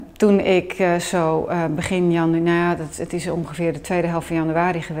Toen ik begin januari, het is ongeveer de tweede helft van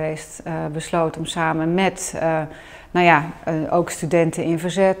januari geweest, besloot om samen met ook studenten in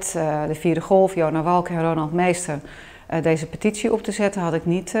verzet, de Vierde Golf, Jona Walk en Ronald Meester, deze petitie op te zetten, had ik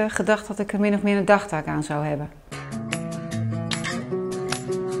niet gedacht dat ik er min of meer een dagtaak aan zou hebben.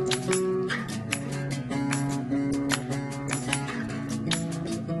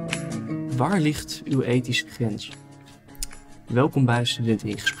 Waar ligt uw ethische grens? Welkom bij Studenten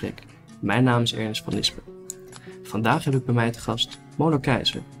in Gesprek. Mijn naam is Ernst van Lispen. Vandaag heb ik bij mij te gast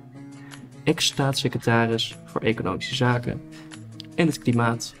Keijzer, ex-staatssecretaris voor Economische Zaken en het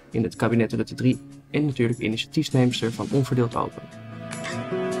klimaat in het kabinet Rutte 3 en natuurlijk initiatiefneemster van Onverdeeld Open.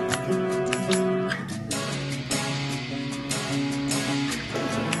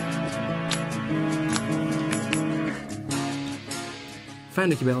 Fijn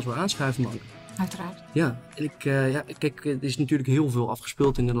dat je bij ons wil aanschuiven, Mona. Uiteraard. Ja, en kijk, er is natuurlijk heel veel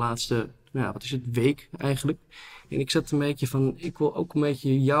afgespeeld in de laatste, week eigenlijk. En ik zat een beetje van, ik wil ook een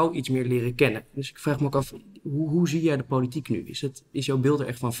beetje jou iets meer leren kennen. Dus ik vraag me ook af, hoe zie jij de politiek nu? Is jouw beeld er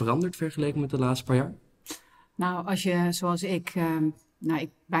echt van veranderd vergeleken met de laatste paar jaar? Nou, als je zoals ik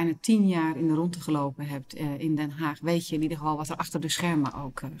bijna 10 jaar in de rondte gelopen heb in Den Haag, weet je in ieder geval wat er achter de schermen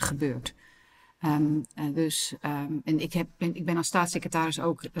ook gebeurt. Ik ben als staatssecretaris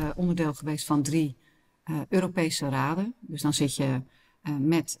ook onderdeel geweest van 3 Europese raden. Dus dan zit je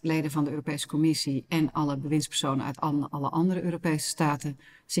met leden van de Europese Commissie en alle bewindspersonen uit alle andere Europese staten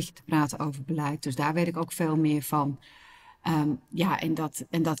zit je te praten over beleid. Dus daar weet ik ook veel meer van.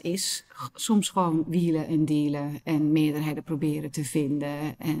 En dat is soms gewoon wielen en dealen en meerderheden proberen te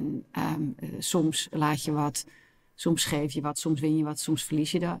vinden. En soms laat je wat, soms geef je wat, soms win je wat, soms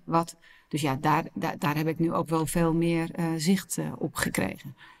verlies je wat. Dus ja, daar heb ik nu ook wel veel meer zicht op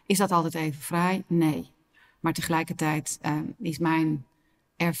gekregen. Is dat altijd even fraai? Nee. Maar tegelijkertijd is mijn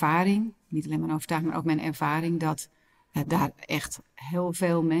ervaring, niet alleen mijn overtuiging, maar ook mijn ervaring, dat daar echt heel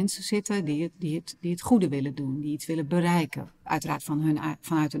veel mensen zitten die het goede willen doen, die iets willen bereiken. Uiteraard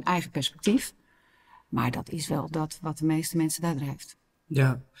vanuit hun eigen perspectief. Maar dat is wel dat wat de meeste mensen daar drijft.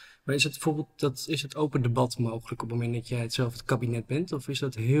 Ja, maar is het bijvoorbeeld is het open debat mogelijk op het moment dat jij zelf het kabinet bent? Of is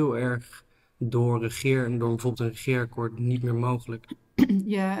dat heel erg door bijvoorbeeld een regeerakkoord niet meer mogelijk?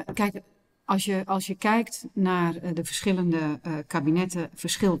 Ja, kijk, als je kijkt naar de verschillende kabinetten,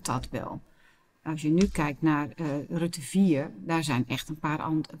 verschilt dat wel. Als je nu kijkt naar Rutte 4, daar zijn echt een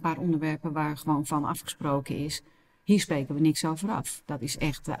paar onderwerpen waar gewoon van afgesproken is. Hier spreken we niks over af. Dat is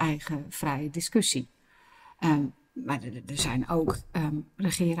echt de eigen vrije discussie. Maar er zijn ook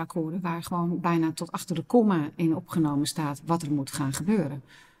regeerakkoorden waar gewoon bijna tot achter de komma in opgenomen staat wat er moet gaan gebeuren.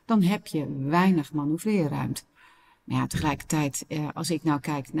 Dan heb je weinig manoeuvreerruimte. Maar ja, tegelijkertijd, als ik nou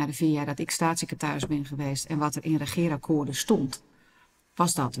kijk naar de 4 jaar dat ik staatssecretaris ben geweest en wat er in regeerakkoorden stond,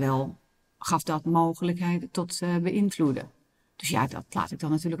 gaf dat mogelijkheden tot beïnvloeden. Dus ja, dat laat ik dan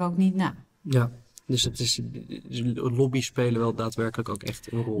natuurlijk ook niet na. Ja, dus lobby spelen wel daadwerkelijk ook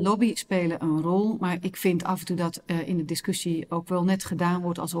echt een rol. Lobby spelen een rol, maar ik vind af en toe dat in de discussie ook wel net gedaan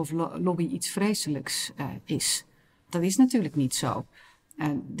wordt alsof lobby iets vreselijks is. Dat is natuurlijk niet zo.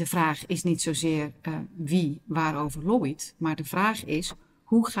 De vraag is niet zozeer wie waarover lobbyt, maar de vraag is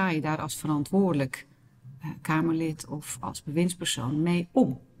hoe ga je daar als verantwoordelijk Kamerlid of als bewindspersoon mee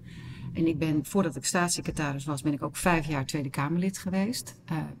om? En voordat ik staatssecretaris was, ben ik ook 5 jaar Tweede Kamerlid geweest.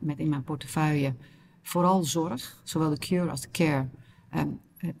 Met in mijn portefeuille vooral zorg, zowel de cure als de care.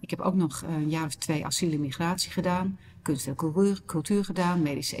 Ik heb ook nog een jaar of 2 asiel en migratie gedaan, kunst en cultuur gedaan,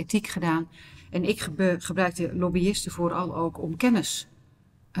 medische ethiek gedaan. En ik gebruikte lobbyisten vooral ook om kennis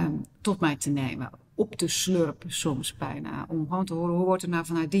tot mij te nemen, op te slurpen soms bijna. Om gewoon te horen, hoe wordt er nou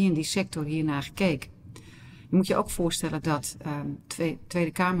vanuit die en die sector hiernaar gekeken. Je moet je ook voorstellen dat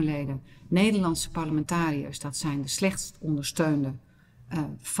Tweede Kamerleden, Nederlandse parlementariërs, dat zijn de slechtst ondersteunde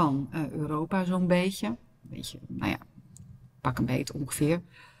van Europa zo'n beetje. Pak een beet ongeveer.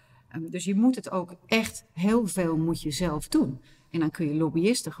 Dus je moet het ook echt heel veel moet je zelf doen. En dan kun je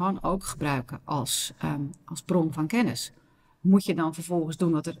lobbyisten gewoon ook gebruiken als bron van kennis. Moet je dan vervolgens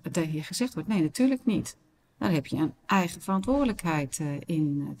doen wat er tegen je gezegd wordt? Nee, natuurlijk niet. Daar heb je een eigen verantwoordelijkheid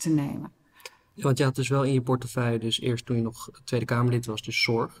in te nemen. Ja, want je had dus wel in je portefeuille, dus eerst toen je nog Tweede Kamerlid was, dus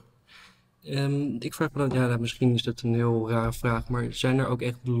zorg. Ik vraag me dan, misschien is dat een heel rare vraag, maar zijn er ook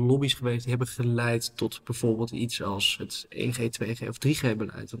echt lobby's geweest die hebben geleid tot bijvoorbeeld iets als het 1G, 2G of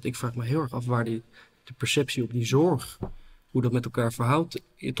 3G-beleid? Want ik vraag me heel erg af waar de perceptie op die zorg, hoe dat met elkaar verhoudt,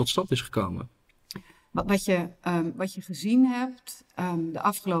 tot stand is gekomen. Wat je gezien hebt de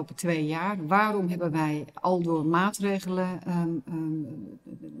afgelopen 2 jaar, waarom hebben wij al door maatregelen,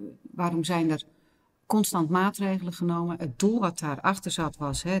 waarom zijn er constant maatregelen genomen. Het doel wat daarachter zat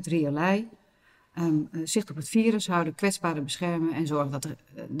was het drieërlei. Zicht op het virus houden, kwetsbaren beschermen en zorgen dat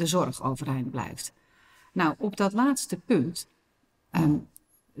de zorg overeind blijft. Nou, op dat laatste punt,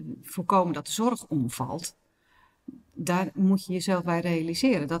 voorkomen dat de zorg omvalt, daar moet je jezelf bij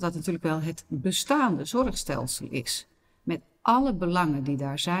realiseren dat dat natuurlijk wel het bestaande zorgstelsel is. Met alle belangen die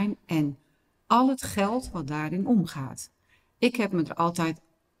daar zijn en al het geld wat daarin omgaat. Ik heb me er altijd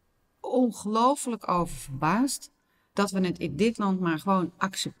ongelooflijk over verbaasd dat we het in dit land maar gewoon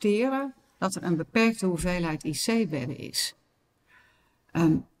accepteren dat er een beperkte hoeveelheid IC-bedden is.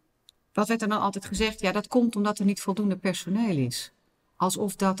 Wat werd er dan altijd gezegd? Ja, dat komt omdat er niet voldoende personeel is.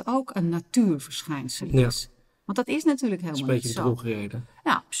 Alsof dat ook een natuurverschijnsel is. Ja. Want dat is natuurlijk helemaal niet zo. Dat is een beetje de drogreden.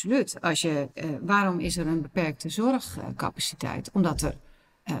 Ja, absoluut. Waarom is er een beperkte zorgcapaciteit? Omdat er,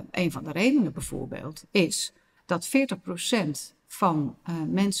 een van de redenen bijvoorbeeld, is dat 40% van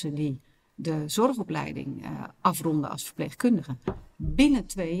mensen die de zorgopleiding afronden als verpleegkundige binnen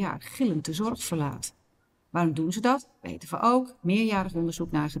 2 jaar gillend de zorg verlaat. Waarom doen ze dat? Weten we ook. Meerjarig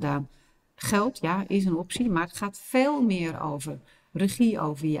onderzoek naar gedaan. Geld, ja, is een optie, maar het gaat veel meer over regie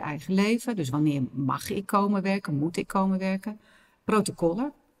over je eigen leven. Dus wanneer mag ik komen werken? Moet ik komen werken?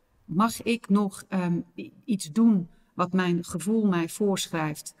 Protocollen. Mag ik nog iets doen wat mijn gevoel mij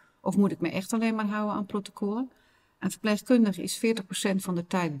voorschrijft? Of moet ik me echt alleen maar houden aan protocollen? Een verpleegkundige is 40% van de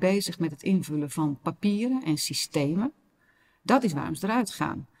tijd bezig met het invullen van papieren en systemen. Dat is waarom ze eruit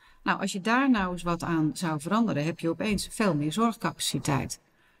gaan. Nou, als je daar nou eens wat aan zou veranderen, heb je opeens veel meer zorgcapaciteit.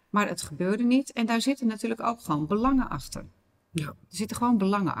 Maar het gebeurde niet en daar zitten natuurlijk ook gewoon belangen achter. Ja. Er zitten gewoon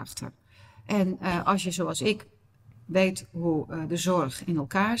belangen achter. En als je zoals ik weet hoe de zorg in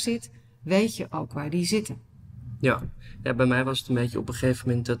elkaar zit, weet je ook waar die zitten. Ja, bij mij was het een beetje op een gegeven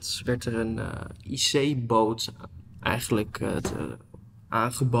moment, werd er een IC-boot eigenlijk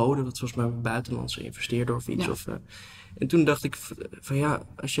aangeboden. Dat was maar een buitenlandse investeerder of iets. Ja. En toen dacht ik van ja,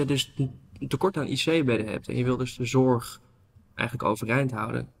 als je dus een tekort aan IC-bedden hebt en je wil dus de zorg eigenlijk overeind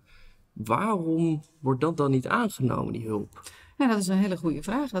houden, waarom wordt dat dan niet aangenomen, die hulp? Ja, dat is een hele goede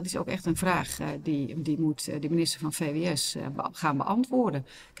vraag. Dat is ook echt een vraag die moet de minister van VWS gaan beantwoorden.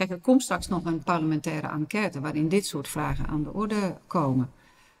 Kijk, er komt straks nog een parlementaire enquête waarin dit soort vragen aan de orde komen.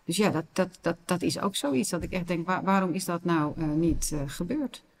 Dus ja, dat is ook zoiets dat ik echt denk, waarom is dat nou niet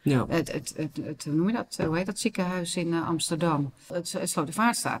gebeurd? Ja. Hoe heet dat ziekenhuis in Amsterdam? Het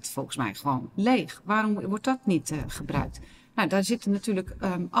Slotervaart staat volgens mij gewoon leeg. Waarom wordt dat niet gebruikt? Nou, daar zitten natuurlijk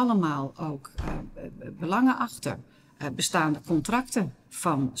allemaal ook belangen achter. Bestaande contracten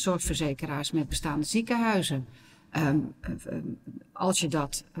van zorgverzekeraars met bestaande ziekenhuizen. Als je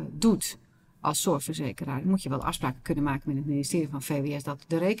dat doet als zorgverzekeraar, moet je wel afspraken kunnen maken met het ministerie van VWS dat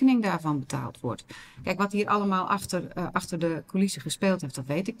de rekening daarvan betaald wordt. Kijk, wat hier allemaal achter de coulissen gespeeld heeft, dat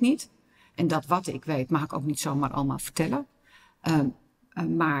weet ik niet. En dat wat ik weet, mag ik ook niet zomaar allemaal vertellen.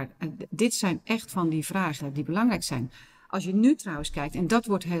 Maar dit zijn echt van die vragen die belangrijk zijn. Als je nu trouwens kijkt, en dat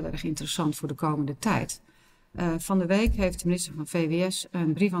wordt heel erg interessant voor de komende tijd. Van de week heeft de minister van VWS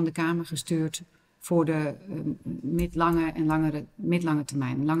een brief aan de Kamer gestuurd voor de midlange en midlange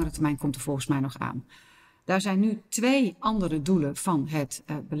termijn. Langere termijn komt er volgens mij nog aan. Daar zijn nu 2 andere doelen van het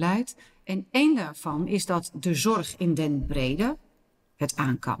beleid. En 1 daarvan is dat de zorg in den brede het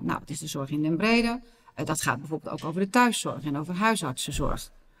aan kan. Nou, het is de zorg in den brede. Dat gaat bijvoorbeeld ook over de thuiszorg en over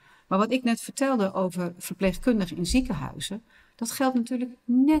huisartsenzorg. Maar wat ik net vertelde over verpleegkundigen in ziekenhuizen, dat geldt natuurlijk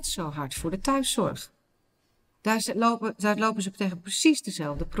net zo hard voor de thuiszorg. Daar lopen ze tegen precies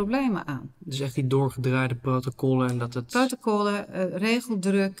dezelfde problemen aan. Dus echt die doorgedraaide protocollen en dat het... Protocollen,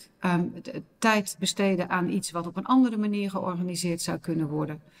 regeldruk, tijd besteden aan iets wat op een andere manier georganiseerd zou kunnen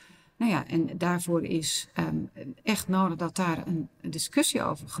worden. Nou ja, en daarvoor is echt nodig dat daar een discussie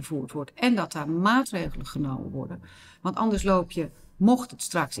over gevoerd wordt. En dat daar maatregelen genomen worden. Want anders loop je, mocht het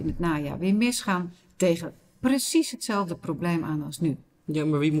straks in het najaar weer misgaan, tegen precies hetzelfde probleem aan als nu. Ja,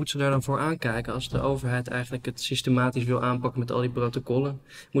 maar wie moet ze daar dan voor aankijken als de overheid eigenlijk het systematisch wil aanpakken met al die protocollen?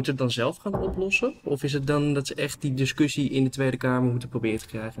 Moet ze het dan zelf gaan oplossen? Of is het dan dat ze echt die discussie in de Tweede Kamer moeten proberen te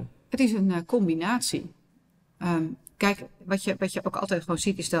krijgen? Het is een combinatie. Kijk, wat je ook altijd gewoon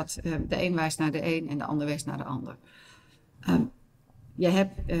ziet is dat de een wijst naar de een en de ander wijst naar de ander. Je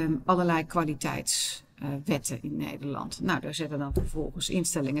hebt allerlei kwaliteitswetten in Nederland. Nou, daar zetten dan vervolgens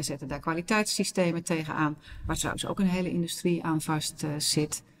instellingen daar kwaliteitssystemen tegenaan. Waar trouwens ook een hele industrie aan vast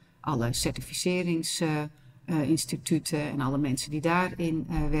zit. Alle certificeringsinstituten en alle mensen die daarin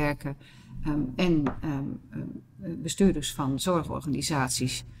werken. En bestuurders van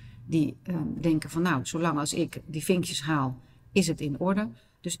zorgorganisaties die denken van nou, zolang als ik die vinkjes haal, is het in orde.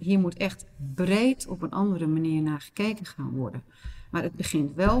 Dus hier moet echt breed op een andere manier naar gekeken gaan worden. Maar het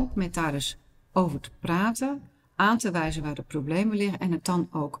begint wel met daar eens over te praten, aan te wijzen waar de problemen liggen en het dan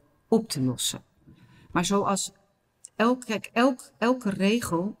ook op te lossen. Maar zoals elke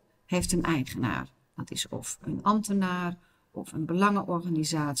regel heeft een eigenaar. Dat is of een ambtenaar, of een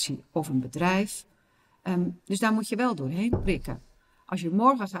belangenorganisatie, of een bedrijf. Dus daar moet je wel doorheen prikken. Als je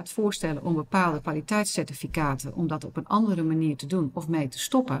morgen gaat voorstellen om bepaalde kwaliteitscertificaten, om dat op een andere manier te doen of mee te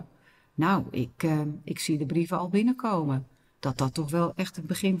stoppen. Nou, ik zie de brieven al binnenkomen. Dat toch wel echt het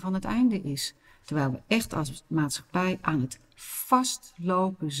begin van het einde is. Terwijl we echt als maatschappij aan het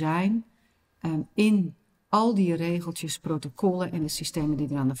vastlopen zijn in al die regeltjes, protocollen en de systemen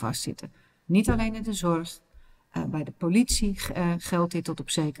die eraan vastzitten. Niet alleen in de zorg, bij de politie geldt dit tot op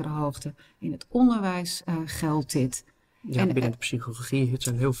zekere hoogte. In het onderwijs geldt dit. Ja, en binnen de psychologie, het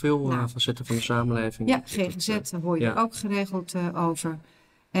zijn heel veel facetten van de samenleving. Ja, GGZ, daar hoor je ook geregeld over.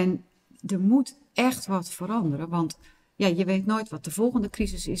 En er moet echt wat veranderen, want je weet nooit wat de volgende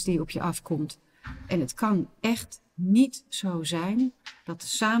crisis is die op je afkomt. En het kan echt niet zo zijn dat de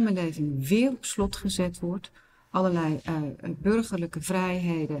samenleving weer op slot gezet wordt. Allerlei burgerlijke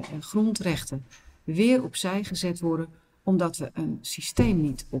vrijheden en grondrechten weer opzij gezet worden, omdat we een systeem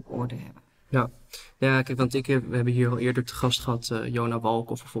niet op orde hebben. Ja, kijk, want we hebben hier al eerder te gast gehad Jona Walk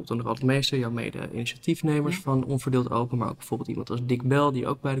of bijvoorbeeld een Radmeester, jouw mede-initiatiefnemers van Onverdeeld Open, maar ook bijvoorbeeld iemand als Dick Bel, die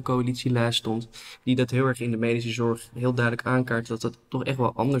ook bij de coalitielijst stond, die dat heel erg in de medische zorg heel duidelijk aankaart dat het toch echt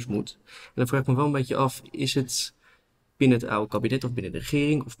wel anders moet. En dan vraag ik me wel een beetje af, is het binnen het oude kabinet of binnen de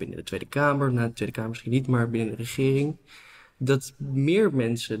regering of binnen de Tweede Kamer, nou de Tweede Kamer misschien niet, maar binnen de regering, dat meer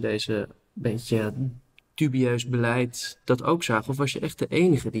mensen deze beetje dubieus beleid dat ook zagen? Of was je echt de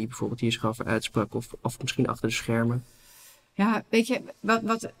enige die bijvoorbeeld hier zich over uitsprak? Of misschien achter de schermen? Ja, weet je,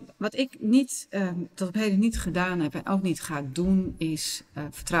 wat ik niet, tot op heden niet gedaan heb en ook niet ga doen, is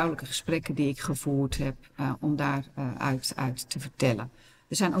vertrouwelijke gesprekken die ik gevoerd heb, om daar uit te vertellen.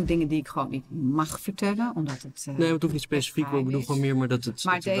 Er zijn ook dingen die ik gewoon niet mag vertellen, omdat het... nee, het hoeft niet specifiek, ik bedoel gewoon meer, maar dat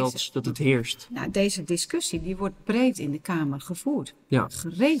het heerst. Nou, deze discussie, die wordt breed in de Kamer gevoerd. Ja.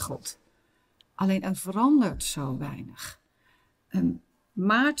 Geregeld. Alleen er verandert zo weinig.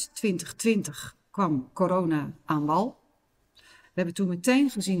 Maart 2020 kwam corona aan wal. We hebben toen meteen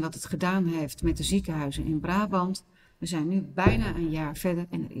gezien wat het gedaan heeft met de ziekenhuizen in Brabant. We zijn nu bijna een jaar verder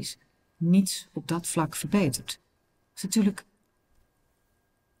en er is niets op dat vlak verbeterd. Dat is natuurlijk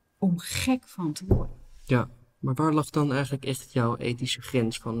om gek van te worden. Ja, maar waar lag dan eigenlijk echt jouw ethische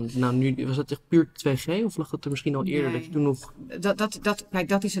grens van? Nou, nu was het echt puur 2G of lag dat er misschien al eerder dat je toen nog... Kijk,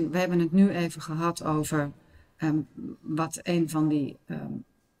 we hebben het nu even gehad over wat een van die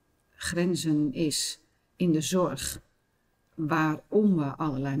grenzen is in de zorg. Waarom we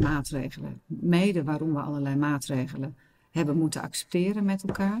allerlei maatregelen hebben moeten accepteren met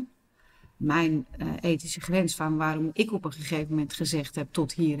elkaar. Mijn ethische grens van waarom ik op een gegeven moment gezegd heb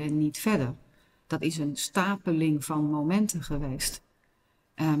tot hier en niet verder. Dat is een stapeling van momenten geweest.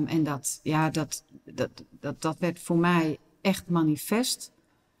 En dat werd voor mij echt manifest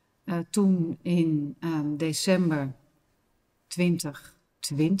toen in december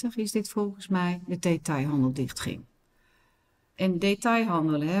 2020 is dit volgens mij, de detailhandel dichtging. En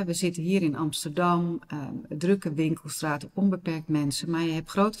detailhandelen, we zitten hier in Amsterdam, drukke winkelstraten, onbeperkt mensen. Maar je hebt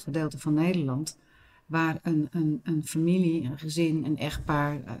grote gedeelten van Nederland waar een familie, een gezin, een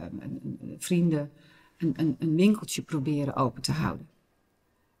echtpaar, vrienden een winkeltje proberen open te houden.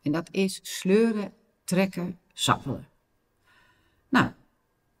 En dat is sleuren, trekken, sappelen. Nou,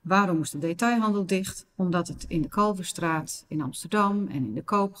 waarom moest de detailhandel dicht? Omdat het in de Kalverstraat in Amsterdam en in de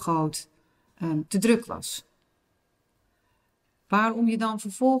Koopgoot te druk was. Waarom je dan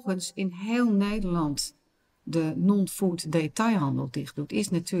vervolgens in heel Nederland de non-food detailhandel dicht doet, is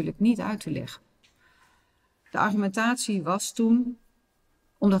natuurlijk niet uit te leggen. De argumentatie was toen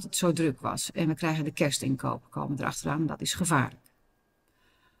omdat het zo druk was en we krijgen de kerstinkopen komen erachteraan en dat is gevaarlijk.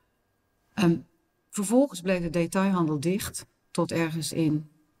 Vervolgens bleef de detailhandel dicht tot ergens in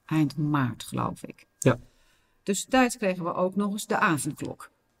eind maart, geloof ik. Ja. Tussentijds kregen we ook nog eens de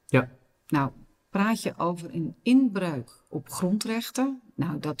avondklok. Ja. Nou, praat je over een inbreuk op grondrechten?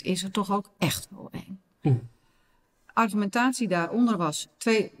 Nou, dat is er toch ook echt wel een. Argumentatie daaronder was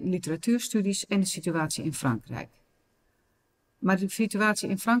 2 literatuurstudies en de situatie in Frankrijk. Maar de situatie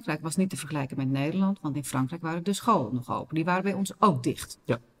in Frankrijk was niet te vergelijken met Nederland, want in Frankrijk waren de scholen nog open. Die waren bij ons ook dicht.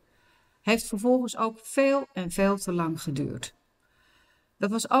 Ja. Heeft vervolgens ook veel en veel te lang geduurd.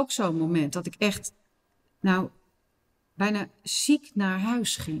 Dat was ook zo'n moment dat ik echt, bijna ziek naar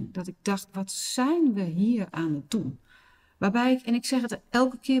huis ging. Dat ik dacht, wat zijn we hier aan het doen? Waarbij ik, en ik zeg het er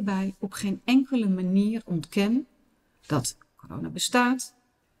elke keer bij, op geen enkele manier ontken dat corona bestaat.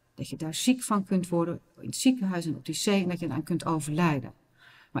 Dat je daar ziek van kunt worden in het ziekenhuis en op die zee en dat je eraan kunt overlijden.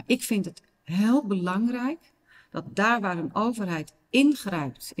 Maar ik vind het heel belangrijk dat daar waar een overheid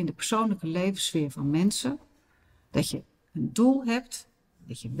ingrijpt in de persoonlijke levenssfeer van mensen, dat je een doel hebt,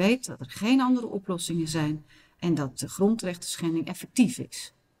 dat je weet dat er geen andere oplossingen zijn en dat de grondrechtenschending effectief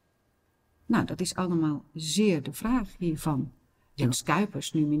is. Nou, dat is allemaal zeer de vraag hiervan. En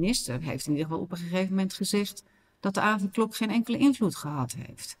Kuipers, nu minister, heeft in ieder geval op een gegeven moment gezegd dat de avondklok geen enkele invloed gehad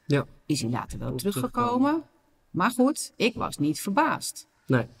heeft. Ja. Is hij later wel teruggekomen. Maar goed, ik was niet verbaasd.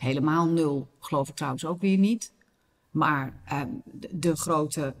 Nee. Helemaal nul, geloof ik trouwens ook weer niet. Maar de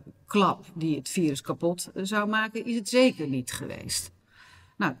grote klap die het virus kapot zou maken, is het zeker niet geweest.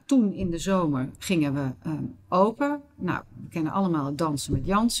 Nou, toen in de zomer gingen we open. Nou, we kennen allemaal het dansen met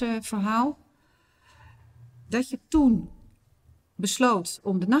Jansen verhaal. Dat je toen besloot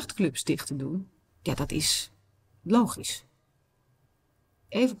om de nachtclubs dicht te doen, ja, dat is logisch.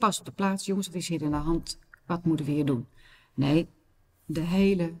 Even pas op de plaats, jongens, wat is hier aan de hand? Wat moeten we hier doen? Nee, de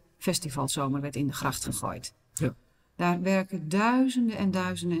hele festivalzomer werd in de gracht gegooid. Ja. Daar werken duizenden en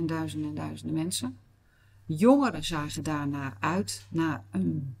duizenden en duizenden en duizenden mensen. Jongeren zagen daarna uit, na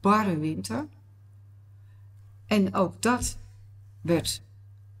een barre winter. En ook dat werd,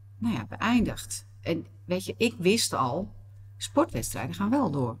 beëindigd. En weet je, ik wist al, sportwedstrijden gaan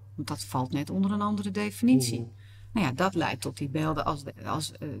wel door. Want dat valt net onder een andere definitie. Nou ja, dat leidt tot die beelden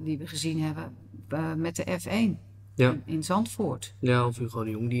die we gezien hebben met de F1 in Zandvoort. Ja, of Hugo de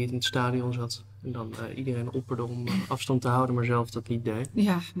Jong die in het stadion zat. En dan iedereen opperde om afstand te houden, maar zelf dat niet deed.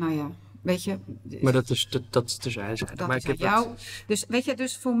 Ja, nou ja, weet je. Maar dat is terzijde. Dat maar is aan jou. Dus weet je,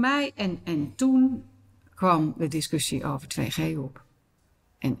 dus voor mij en toen kwam de discussie over 2G op.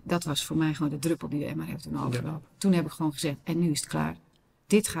 En dat was voor mij gewoon de druppel die de emmer heeft doen overlopen. Ja. Toen heb ik gewoon gezegd, en nu is het klaar.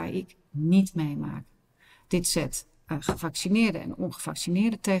 Dit ga ik niet meemaken. Dit zet gevaccineerden en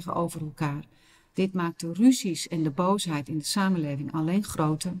ongevaccineerden tegenover elkaar. Dit maakt de ruzies en de boosheid in de samenleving alleen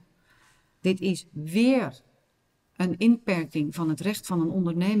groter. Dit is weer een inperking van het recht van een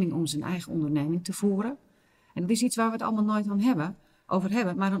onderneming om zijn eigen onderneming te voeren. En dat is iets waar we het allemaal nooit over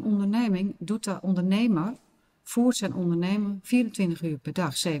hebben. Maar een onderneming doet de ondernemer, voert zijn ondernemer 24 uur per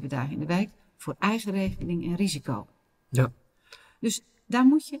dag, 7 dagen in de week, voor eigen rekening en risico. Ja. Dus daar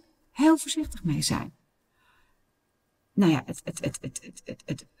moet je heel voorzichtig mee zijn. Nou ja,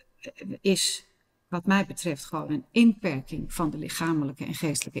 het is wat mij betreft gewoon een inperking van de lichamelijke en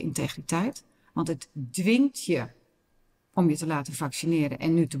geestelijke integriteit. Want het dwingt je om je te laten vaccineren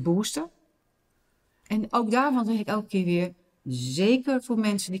en nu te boosten. En ook daarvan zeg ik elke keer weer, zeker voor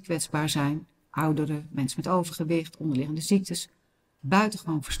mensen die kwetsbaar zijn, ouderen, mensen met overgewicht, onderliggende ziektes,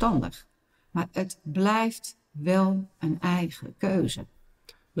 buitengewoon verstandig. Maar het blijft wel een eigen keuze.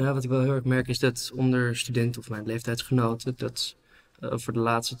 Nou, wat ik wel heel erg merk is dat onder studenten of mijn leeftijdsgenoten, dat voor de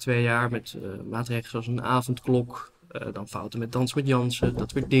laatste 2 jaar met maatregelen zoals een avondklok, dan fouten met dansen met Jansen,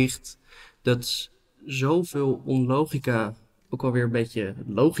 dat weer dicht, dat zoveel onlogica ook alweer een beetje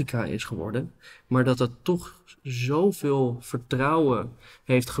logica is geworden, maar dat dat toch zoveel vertrouwen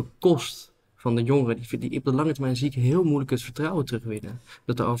heeft gekost van de jongeren. Die op de lange termijn zie ik heel moeilijk het vertrouwen terugwinnen.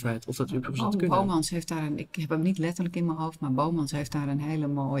 Dat de overheid of dat überhaupt kunnen. Bomans heeft daar ik heb hem niet letterlijk in mijn hoofd, maar Bomans heeft daar een hele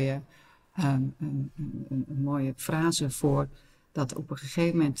mooie, een mooie frase voor. Dat op een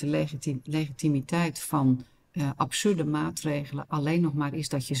gegeven moment de legitimiteit van absurde maatregelen alleen nog maar is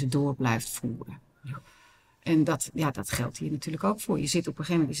dat je ze door blijft voeren. Ja. En dat geldt hier natuurlijk ook voor. Je zit op een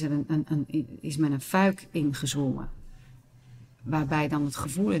gegeven moment, is men een fuik ingezwommen. Waarbij dan het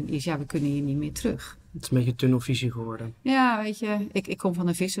gevoel is, we kunnen hier niet meer terug. Het is een beetje tunnelvisie geworden. Ja, weet je, ik kom van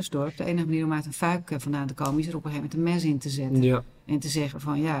een vissersdorp. De enige manier om uit een fuik vandaan te komen is er op een gegeven moment een mes in te zetten. Ja. En te zeggen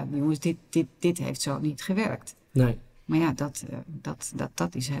van, jongens, dit heeft zo niet gewerkt. Nee. Maar ja,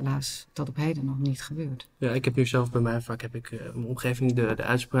 dat is helaas tot op heden nog niet gebeurd. Ja, ik heb nu zelf bij mijn vak, in mijn omgeving de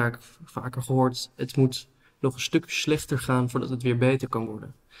uitspraak vaker gehoord. Het moet nog een stuk slechter gaan voordat het weer beter kan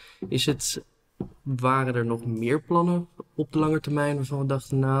worden. Waren er nog meer plannen op de lange termijn waarvan we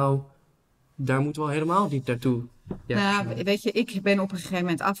dachten, daar moeten we al helemaal niet naartoe? Ja, weet je, ik ben op een gegeven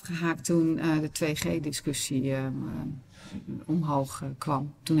moment afgehaakt toen de 2G-discussie omhoog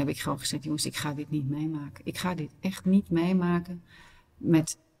kwam. Toen heb ik gewoon gezegd, jongens, ik ga dit niet meemaken. Ik ga dit echt niet meemaken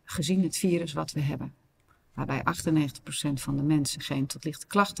gezien het virus wat we hebben. Waarbij 98% van de mensen geen tot lichte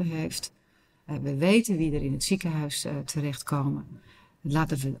klachten heeft. We weten wie er in het ziekenhuis terechtkomen.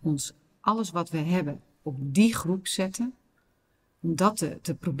 Laten we ons alles wat we hebben op die groep zetten. Om dat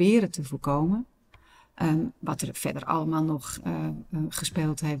te proberen te voorkomen. Wat er verder allemaal nog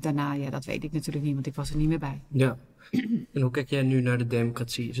gespeeld heeft daarna, dat weet ik natuurlijk niet, want ik was er niet meer bij. Ja. En hoe kijk jij nu naar de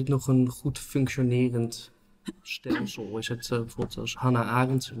democratie? Is het nog een goed functionerend stelsel? Is het bijvoorbeeld als Hannah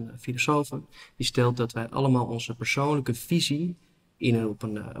Arendt, een filosoof, die stelt dat wij allemaal onze persoonlijke visie op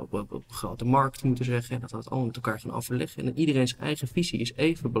een grote markt moeten zeggen. En dat we het allemaal met elkaar gaan overleggen. En iedereen's eigen visie is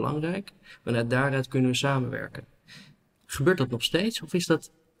even belangrijk. Vanuit daaruit kunnen we samenwerken. Gebeurt dat nog steeds? Of is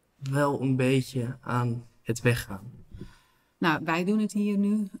dat wel een beetje aan het weggaan? Nou, wij doen het hier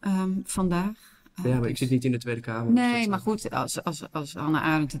nu vandaag. Ja, maar ik zit niet in de Tweede Kamer. Nee, dus maar goed, als Hannah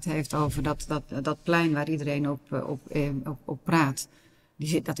Arendt het heeft over dat plein waar iedereen op praat.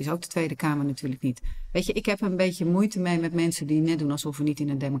 Dat is ook de Tweede Kamer natuurlijk niet. Weet je, ik heb een beetje moeite mee met mensen die net doen alsof we niet in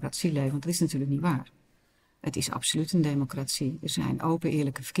een democratie leven. Want dat is natuurlijk niet waar. Het is absoluut een democratie. Er zijn open,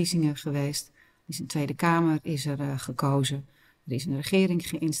 eerlijke verkiezingen geweest. Er is een Tweede Kamer is er gekozen. Er is een regering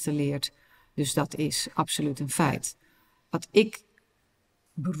geïnstalleerd. Dus dat is absoluut een feit. Wat ik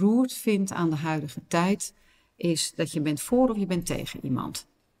beroerd vind aan de huidige tijd, is dat je bent voor of je bent tegen iemand.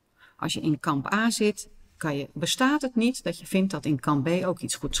 Als je in kamp A zit, bestaat het niet dat je vindt dat in kamp B ook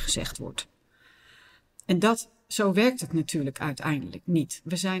iets goeds gezegd wordt. En zo werkt het natuurlijk uiteindelijk niet.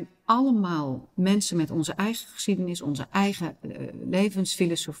 We zijn allemaal mensen met onze eigen geschiedenis, onze eigen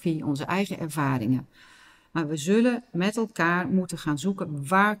levensfilosofie, onze eigen ervaringen. Maar we zullen met elkaar moeten gaan zoeken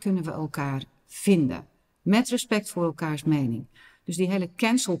waar kunnen we elkaar vinden. Met respect voor elkaars mening. Dus die hele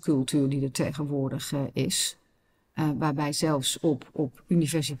cancelcultuur die er tegenwoordig is, waarbij zelfs op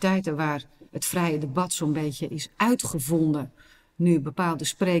universiteiten waar het vrije debat zo'n beetje is uitgevonden, nu bepaalde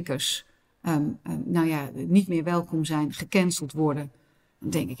sprekers niet meer welkom zijn, gecanceld worden, dan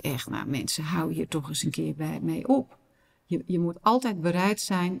denk ik echt, nou mensen, hou hier toch eens een keer mee op. Je moet altijd bereid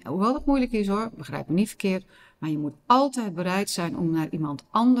zijn, hoewel het moeilijk is hoor, begrijp me niet verkeerd, maar je moet altijd bereid zijn om naar iemand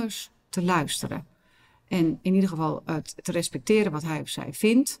anders te luisteren. En in ieder geval te respecteren wat hij of zij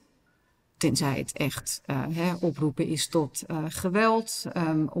vindt. Tenzij het echt oproepen is tot geweld,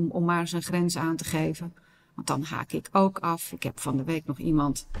 om maar zijn grens aan te geven. Want dan haak ik ook af. Ik heb van de week nog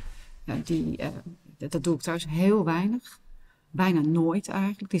iemand, dat doe ik thuis heel weinig. Bijna nooit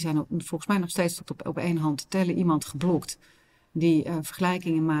eigenlijk. Die zijn volgens mij nog steeds tot op één hand te tellen. Iemand geblokt die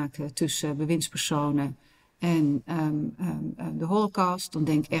vergelijkingen maakt tussen bewindspersonen en de Holocaust. Dan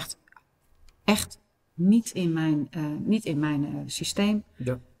denk ik echt niet in mijn systeem.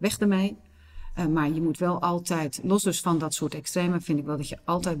 Ja. Weg ermee. Maar je moet wel altijd, los dus van dat soort extremen, vind ik wel dat je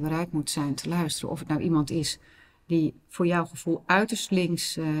altijd bereid moet zijn te luisteren. Of het nou iemand is die voor jouw gevoel uiterst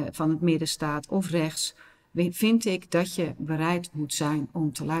links van het midden staat of rechts, vind ik dat je bereid moet zijn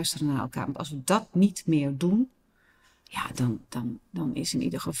om te luisteren naar elkaar. Want als we dat niet meer doen, ja, dan is in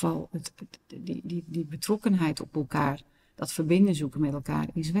ieder geval die betrokkenheid op elkaar, dat verbinden zoeken met elkaar,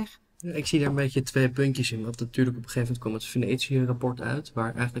 is weg. Ja, ik zie daar een beetje twee puntjes in. Want natuurlijk op een gegeven moment kwam het Venetië-rapport uit,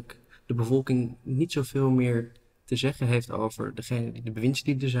 waar eigenlijk de bevolking niet zoveel meer te zeggen heeft over degene die de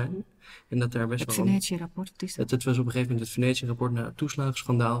bewindslieden zijn. En dat daar best het wel... Het Venetië-rapport, wat is dat? Het was op een gegeven moment het Venetië-rapport naar het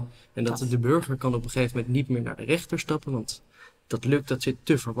toeslagenschandaal. En dat de burger kan op een gegeven moment niet meer naar de rechter stappen, want dat zit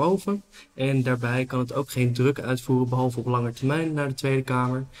te verwoven. En daarbij kan het ook geen druk uitvoeren, behalve op lange termijn, naar de Tweede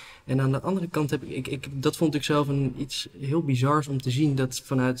Kamer. En aan de andere kant dat vond ik zelf iets heel bizars om te zien, dat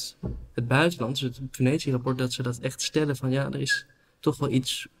vanuit het buitenland, dus het Venetië-rapport, dat ze dat echt stellen van ja, er is toch wel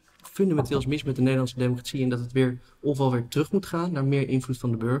iets fundamenteels mis met de Nederlandse democratie en dat het weer ofwel weer terug moet gaan naar meer invloed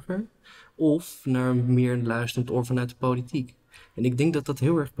van de burger, of naar meer luisterend oor vanuit de politiek. En ik denk dat dat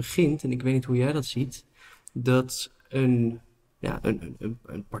heel erg begint, en ik weet niet hoe jij dat ziet, dat een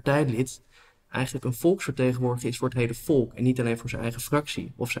partijlid eigenlijk een volksvertegenwoordiger is voor het hele volk en niet alleen voor zijn eigen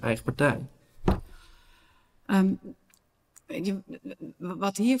fractie of zijn eigen partij.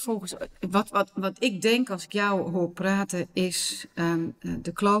 Wat ik denk als ik jou hoor praten is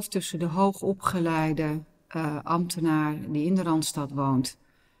de kloof tussen de hoogopgeleide ambtenaar die in de Randstad woont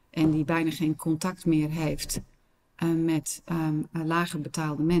en die bijna geen contact meer heeft met lager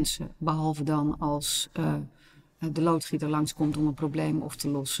betaalde mensen, behalve dan als de loodgieter langskomt om een probleem op te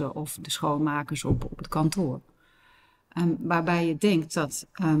lossen of de schoonmakers op het kantoor. Waarbij je denkt dat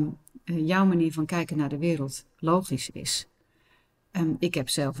jouw manier van kijken naar de wereld logisch is. Ik heb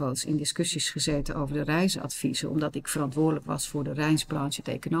zelf wel eens in discussies gezeten over de reisadviezen, omdat ik verantwoordelijk was voor de reisbranche, het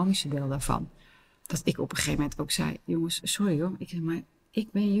economische deel daarvan. Dat ik op een gegeven moment ook zei, jongens, sorry hoor, maar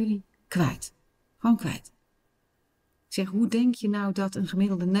ik ben jullie kwijt. Gewoon kwijt. Ik zeg, hoe denk je nou dat een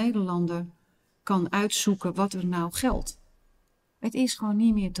gemiddelde Nederlander kan uitzoeken wat er nou geldt? Het is gewoon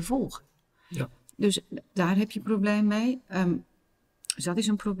niet meer te volgen. Ja. Dus daar heb je een probleem mee. Dus dat is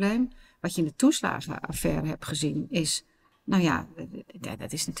een probleem. Wat je in de toeslagenaffaire hebt gezien is, nou ja,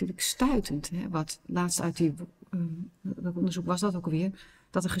 dat is natuurlijk stuitend. Hè? Wat laatst uit welk onderzoek was dat ook alweer?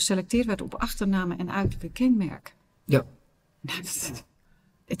 Dat er geselecteerd werd op achternamen en uiterlijke kenmerken. Ja. Nou,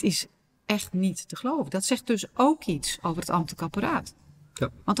 het is echt niet te geloven. Dat zegt dus ook iets over het ambtelijk apparaat. Ja.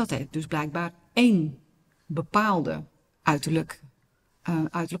 Want dat heeft dus blijkbaar één bepaalde uiterlijk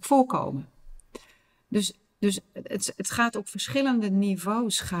uiterlijk voorkomen. Dus het gaat op verschillende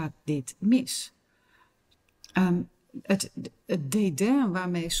niveaus gaat dit mis. Het dédain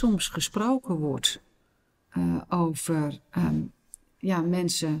waarmee soms gesproken wordt over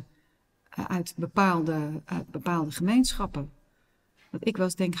mensen uit bepaalde gemeenschappen. Dat ik wel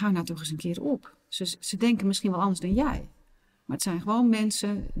eens denk, hou nou toch eens een keer op. Ze denken misschien wel anders dan jij. Maar het zijn gewoon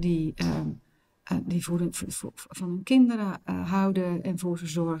mensen die van hun kinderen houden en voor ze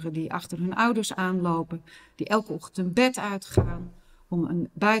zorgen. Die achter hun ouders aanlopen. Die elke ochtend hun bed uitgaan om een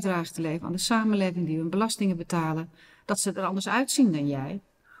bijdrage te leveren aan de samenleving. Die hun belastingen betalen. Dat ze er anders uitzien dan jij.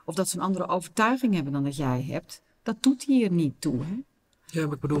 Of dat ze een andere overtuiging hebben dan dat jij hebt. Dat doet hier niet toe. Hè? Ja,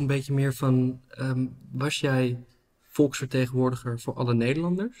 maar ik bedoel een beetje meer van, was jij volksvertegenwoordiger voor alle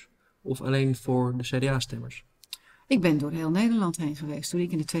Nederlanders of alleen voor de CDA-stemmers? Ik ben door heel Nederland heen geweest toen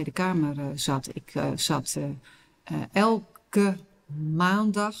ik in de Tweede Kamer zat. Ik zat elke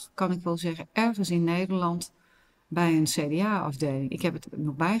maandag, kan ik wel zeggen, ergens in Nederland bij een CDA-afdeling. Ik heb het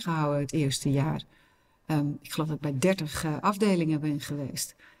nog bijgehouden het eerste jaar. Ik geloof dat ik bij 30 afdelingen ben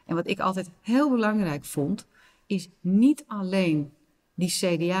geweest. En wat ik altijd heel belangrijk vond, is niet alleen die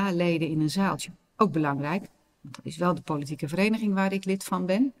CDA-leden in een zaaltje. Ook belangrijk, want dat is wel de politieke vereniging waar ik lid van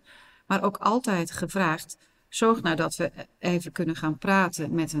ben. Maar ook altijd gevraagd, zorg nou dat we even kunnen gaan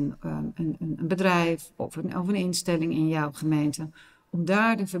praten met een bedrijf of een instelling in jouw gemeente. Om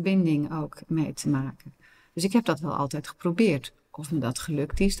daar de verbinding ook mee te maken. Dus ik heb dat wel altijd geprobeerd. Of me dat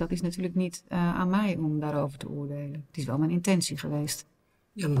gelukt is, dat is natuurlijk niet aan mij om daarover te oordelen. Het is wel mijn intentie geweest.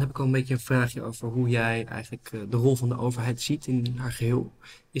 Ja, dan heb ik al een beetje een vraagje over hoe jij eigenlijk de rol van de overheid ziet in haar geheel.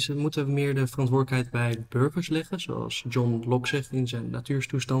 Moeten we meer de verantwoordelijkheid bij de burgers leggen? Zoals John Locke zegt in zijn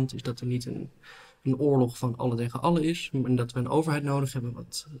Natuurstoestand, is dat er niet een oorlog van alle tegen alle is. En dat we een overheid nodig hebben,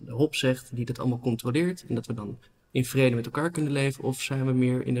 wat de Hobbes zegt, die dat allemaal controleert. En dat we dan in vrede met elkaar kunnen leven. Of zijn we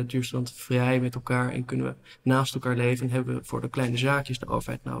meer in de natuurstand vrij met elkaar en kunnen we naast elkaar leven en hebben we voor de kleine zaakjes de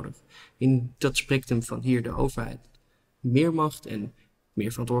overheid nodig. In dat spectrum van hier de overheid meer macht en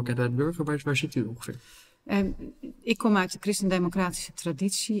meer verantwoordelijkheid bij de burger. Waar zit u ongeveer? Ik kom uit de christendemocratische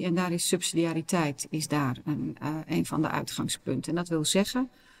traditie en daar is subsidiariteit een van de uitgangspunten. En dat wil zeggen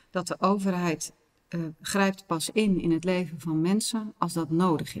dat de overheid grijpt pas in het leven van mensen als dat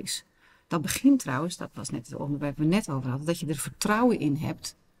nodig is. Dat begint trouwens, dat was net het onderwerp waar we net over hadden, dat je er vertrouwen in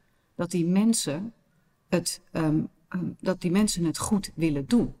hebt dat die mensen het goed willen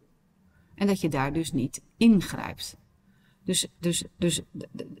doen. En dat je daar dus niet ingrijpt.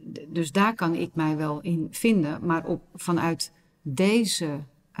 Dus daar kan ik mij wel in vinden, maar vanuit deze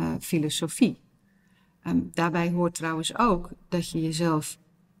filosofie. Daarbij hoort trouwens ook dat je jezelf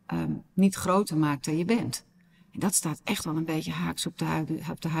niet groter maakt dan je bent. En dat staat echt wel een beetje haaks op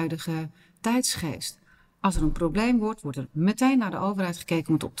de huidige tijdsgeest. Als er een probleem wordt er meteen naar de overheid gekeken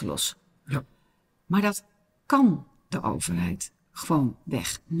om het op te lossen. Ja. Maar dat kan de overheid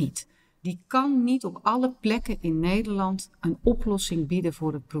gewoonweg niet. Die kan niet op alle plekken in Nederland een oplossing bieden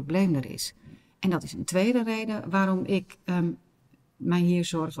voor het probleem er is. En dat is een tweede reden waarom ik mij hier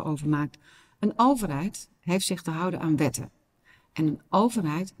zorgen over maak. Een overheid heeft zich te houden aan wetten. En een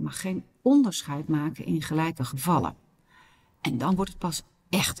overheid mag geen onderscheid maken in gelijke gevallen. En dan wordt het pas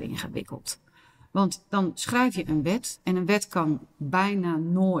echt ingewikkeld. Want dan schrijf je een wet en een wet kan bijna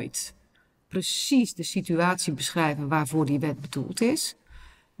nooit precies de situatie beschrijven waarvoor die wet bedoeld is.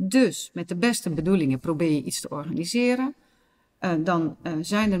 Dus met de beste bedoelingen probeer je iets te organiseren. Dan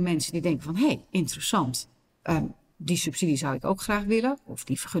zijn er mensen die denken van, hé, interessant. Die subsidie zou ik ook graag willen. Of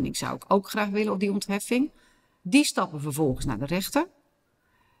die vergunning zou ik ook graag willen, of die ontheffing. Die stappen vervolgens naar de rechter.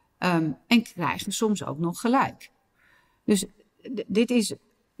 En krijgen soms ook nog gelijk. Dus dit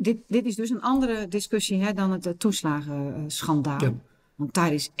is dus een andere discussie dan het toeslagenschandaal. Ja. Want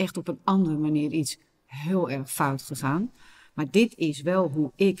daar is echt op een andere manier iets heel erg fout gegaan. Maar dit is wel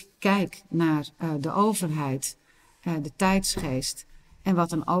hoe ik kijk naar de overheid, de tijdsgeest en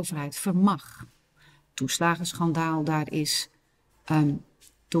wat een overheid vermag. Toeslagenschandaal, daar is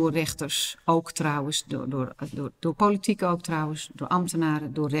door rechters ook trouwens, door politiek ook trouwens, door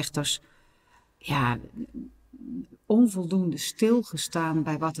ambtenaren, door rechters, onvoldoende stilgestaan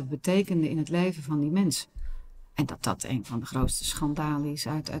bij wat het betekende in het leven van die mensen. En dat een van de grootste schandalen is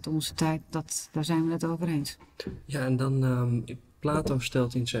uit onze tijd, daar zijn we het over eens. Ja, en dan Plato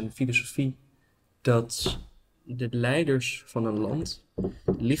stelt in zijn filosofie dat de leiders van een land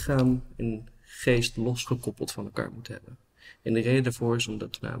lichaam en geest losgekoppeld van elkaar moeten hebben. En de reden daarvoor is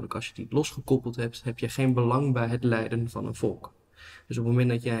omdat namelijk als je die losgekoppeld hebt, heb je geen belang bij het leiden van een volk. Dus op het moment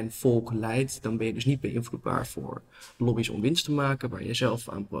dat jij een volk leidt, dan ben je dus niet beïnvloedbaar voor lobby's om winst te maken, waar je zelf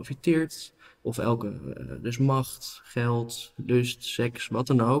aan profiteert. Of dus macht, geld, lust, seks, wat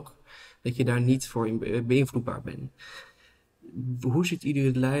dan ook. Dat je daar niet voor beïnvloedbaar bent. Hoe ziet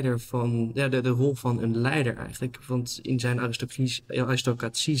iedere leider de rol van een leider eigenlijk? Want in zijn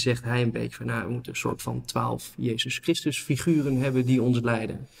aristocratie zegt hij een beetje van, we moeten een soort van 12 Jezus Christus figuren hebben die ons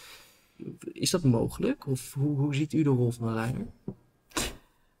leiden. Is dat mogelijk? Of hoe ziet u de rol van een leider?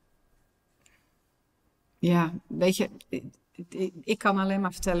 Ja, weet je, ik kan alleen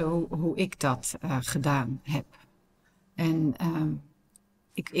maar vertellen hoe ik dat gedaan heb. En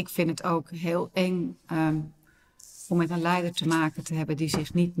ik vind het ook heel eng om met een leider te maken te hebben die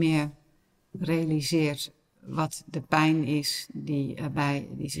zich niet meer realiseert wat de pijn is die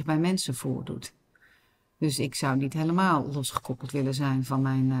zich bij mensen voordoet. Dus ik zou niet helemaal losgekoppeld willen zijn van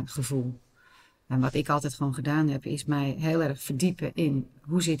mijn gevoel. En wat ik altijd gewoon gedaan heb, is mij heel erg verdiepen in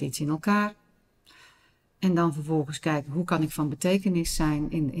hoe zit iets in elkaar. En dan vervolgens kijken hoe kan ik van betekenis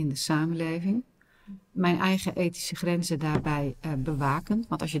zijn in de samenleving. Mijn eigen ethische grenzen daarbij bewaken.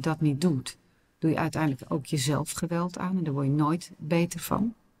 Want als je dat niet doet, doe je uiteindelijk ook jezelf geweld aan. En daar word je nooit beter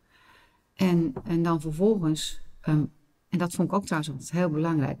van. En dan vervolgens, en dat vond ik ook trouwens altijd heel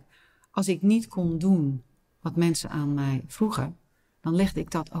belangrijk. Als ik niet kon doen wat mensen aan mij vroegen, dan legde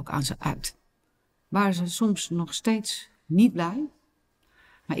ik dat ook aan ze uit. Waren ze soms nog steeds niet blij.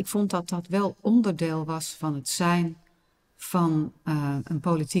 Maar ik vond dat dat wel onderdeel was van het zijn van een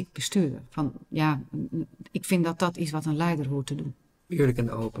politiek bestuurder. Ik vind dat dat is wat een leider hoort te doen. Eerlijk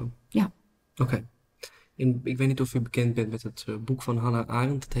en open. Ja. Oké. Ik weet niet of u bekend bent met het boek van Hannah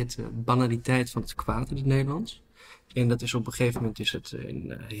Arendt. Het heet Banaliteit van het kwaad in het Nederlands. En dat is op een gegeven moment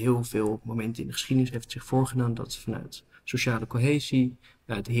in heel veel momenten in de geschiedenis heeft het zich voorgedaan dat vanuit sociale cohesie,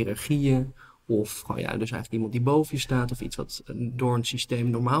 uit hiërarchieën, of gewoon dus eigenlijk iemand die boven je staat of iets wat door een systeem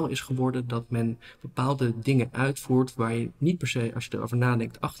normaal is geworden, dat men bepaalde dingen uitvoert waar je niet per se, als je erover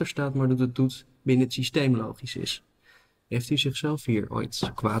nadenkt, achter staat, maar dat het doet binnen het systeem logisch is. Heeft u zichzelf hier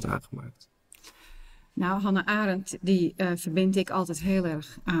ooit kwaad aangemaakt? Nou, Hannah Arendt, die verbind ik altijd heel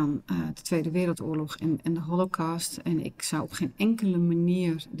erg aan de Tweede Wereldoorlog en de Holocaust. En ik zou op geen enkele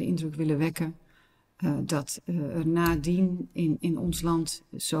manier de indruk willen wekken dat er nadien in ons land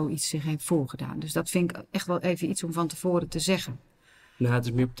zoiets zich heeft voorgedaan. Dus dat vind ik echt wel even iets om van tevoren te zeggen. Nou, het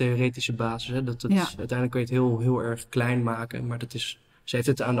is meer op theoretische basis. Hè? Uiteindelijk kun je het heel erg klein maken, maar ze heeft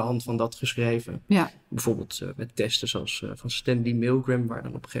het aan de hand van dat geschreven. Ja. Bijvoorbeeld met testen zoals van Stanley Milgram, waar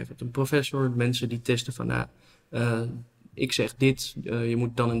dan op een gegeven moment een professor mensen die testen van, ik zeg dit, je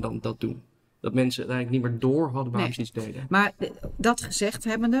moet dan en dan dat doen. Dat mensen uiteindelijk niet meer door hadden waarom ze iets deden. Maar dat gezegd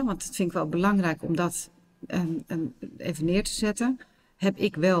hebbende, want dat vind ik wel belangrijk om dat even neer te zetten, heb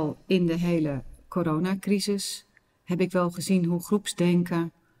ik wel in de hele coronacrisis, heb ik wel gezien hoe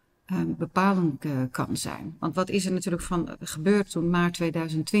groepsdenken bepalend kan zijn. Want wat is er natuurlijk gebeurd toen maart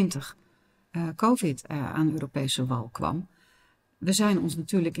 2020 COVID aan Europese wal kwam? We zijn ons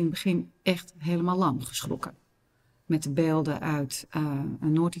natuurlijk in het begin echt helemaal lam geschrokken. Met de beelden uit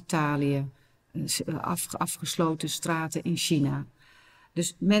Noord-Italië, afgesloten straten in China.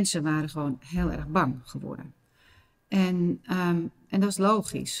 Dus mensen waren gewoon heel erg bang geworden. En dat is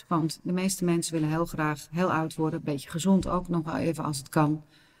logisch, want de meeste mensen willen heel graag heel oud worden, een beetje gezond ook nog wel even als het kan.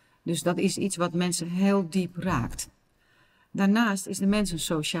 Dus dat is iets wat mensen heel diep raakt. Daarnaast is de mens een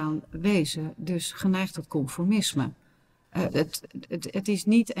sociaal wezen, dus geneigd tot conformisme. Het is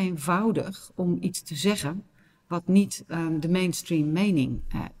niet eenvoudig om iets te zeggen wat niet de mainstream mening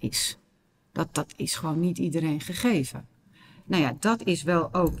is. Dat is gewoon niet iedereen gegeven. Nou ja, dat is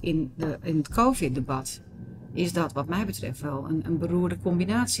wel ook in het COVID-debat, is dat wat mij betreft wel een beroerde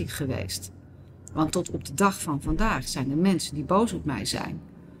combinatie geweest. Want tot op de dag van vandaag zijn er mensen die boos op mij zijn.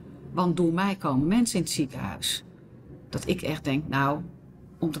 Want door mij komen mensen in het ziekenhuis. Dat ik echt denk, nou,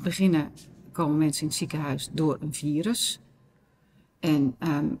 om te beginnen komen mensen in het ziekenhuis door een virus. En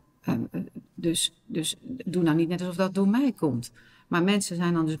dus doe nou niet net alsof dat door mij komt. Maar mensen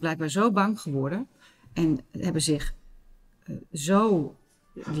zijn dan dus blijkbaar zo bang geworden en hebben zich zo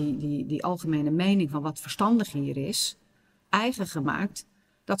die algemene mening van wat verstandig hier is, eigen gemaakt,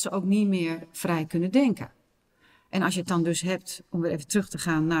 dat ze ook niet meer vrij kunnen denken. En als je het dan dus hebt, om weer even terug te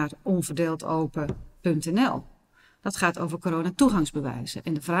gaan naar onverdeeldopen.nl. Dat gaat over coronatoegangsbewijzen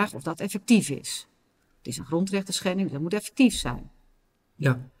en de vraag of dat effectief is. Het is een grondrechtenschending, dus dat moet effectief zijn.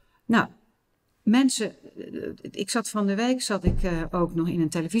 Ja. Nou, mensen, van de week zat ik ook nog in een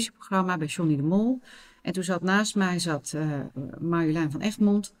televisieprogramma bij Johnny de Mol. En toen naast mij Marjolein van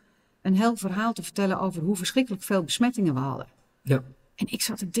Egmond een heel verhaal te vertellen over hoe verschrikkelijk veel besmettingen we hadden. Ja. En ik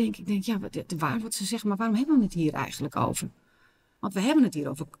zat te denken, ja, waar wat ze zeggen, maar waarom hebben we het hier eigenlijk over? Want we hebben het hier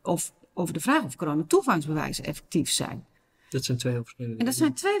over de vraag of coronatoegangsbewijzen effectief zijn. Dat zijn twee heel verschillende dingen. En dat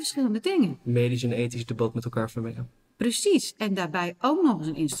zijn twee verschillende dingen. Medisch en ethisch debat met elkaar vermengen. Precies. En daarbij ook nog eens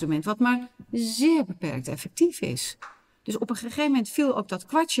een instrument wat maar zeer beperkt effectief is. Dus op een gegeven moment viel ook dat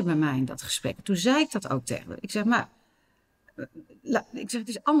kwartje bij mij in dat gesprek. Toen zei ik dat ook tegen haar. Ik zeg, het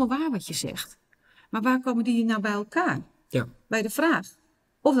is allemaal waar wat je zegt. Maar waar komen die nou bij elkaar? Ja. Bij de vraag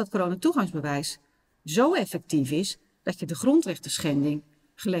of dat coronatoegangsbewijs zo effectief is dat je de grondrechtenschending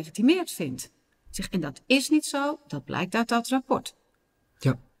gelegitimeerd vindt. Ik zeg, en dat is niet zo, dat blijkt uit dat rapport.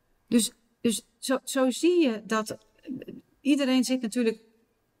 Ja. Dus zo zie je dat iedereen zit natuurlijk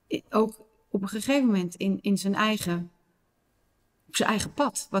ook op een gegeven moment in zijn eigen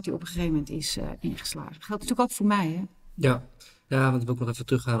pad, wat hij op een gegeven moment is ingeslagen. Dat geldt natuurlijk ook voor mij, hè? Ja, want ik wil ook nog even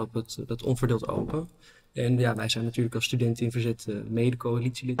teruggaan op dat Onverdeeld Open. En ja, wij zijn natuurlijk als Studenten in Verzet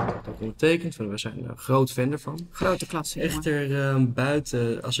mede-coalitielid. Dat heb ik ook ondertekend. We zijn een groot fan ervan. Grote klasse. Echter,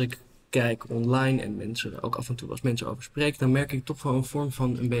 buiten, als ik kijk online en mensen ook af en toe als mensen over spreken, dan merk ik toch wel een vorm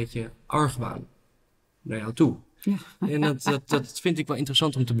van een beetje argwaan naar jou toe. Ja. En dat vind ik wel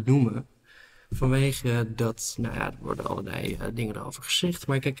interessant om te benoemen. Vanwege dat, er worden allerlei dingen erover gezegd.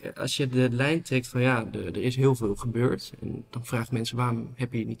 Maar kijk, als je de lijn trekt van er is heel veel gebeurd. En dan vragen mensen, waarom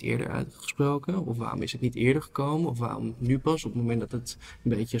heb je het niet eerder uitgesproken? Of waarom is het niet eerder gekomen? Of waarom nu pas, op het moment dat het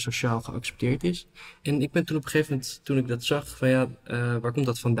een beetje sociaal geaccepteerd is? En ik ben toen op een gegeven moment, toen ik dat zag, van waar komt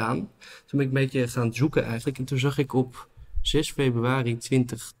dat vandaan? Toen ben ik een beetje gaan zoeken eigenlijk. En toen zag ik op 6 februari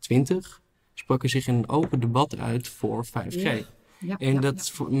 2020, sprak er zich een open debat uit voor 5G. Ja.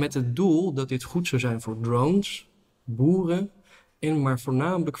 Met het doel dat dit goed zou zijn voor drones, boeren maar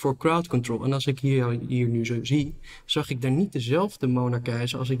voornamelijk voor crowd control. En als ik hier nu zo zie, zag ik daar niet dezelfde Mona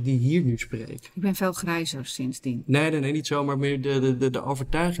Keijzer als ik die hier nu spreek. Ik ben veel grijzer sindsdien. Nee, niet zo, maar meer de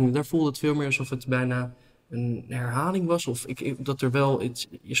overtuiging. Daar voelde het veel meer alsof het bijna een herhaling was. Of dat er wel iets,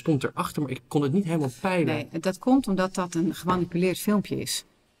 je stond erachter, maar ik kon het niet helemaal peilen. Nee, dat komt omdat dat een gemanipuleerd filmpje is.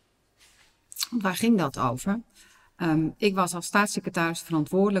 Waar ging dat over? Ik was als staatssecretaris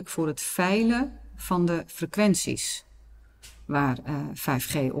verantwoordelijk voor het veilen van de frequenties waar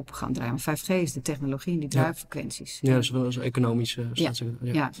 5G op gaan draaien. Want 5G is de technologie en die druipfrequenties. Ja, dat is wel een economische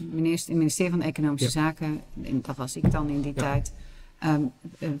staatssecretaris. Ja, het ministerie van Economische Zaken, en dat was ik dan in die tijd,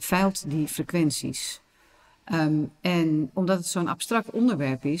 veilt die frequenties. En omdat het zo'n abstract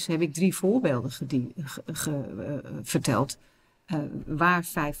onderwerp is, heb ik 3 voorbeelden verteld. Waar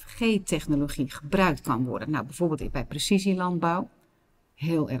 5G-technologie gebruikt kan worden. Nou, bijvoorbeeld bij precisielandbouw.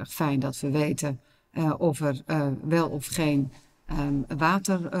 Heel erg fijn dat we weten of er wel of geen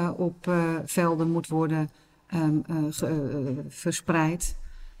water op velden moet worden verspreid.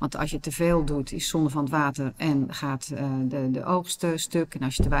 Want als je te veel doet, is zonde van het water en gaat de oogst stuk. En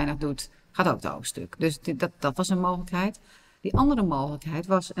als je te weinig doet, gaat ook de oogst stuk. Dus dat was een mogelijkheid. Die andere mogelijkheid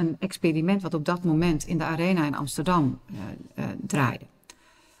was een experiment wat op dat moment in de Arena in Amsterdam draaide.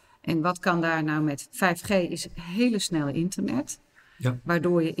 En wat kan daar nou met 5G is hele snelle internet. Ja.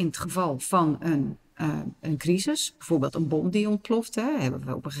 Waardoor je in het geval van een crisis, bijvoorbeeld een bom die ontploft, hebben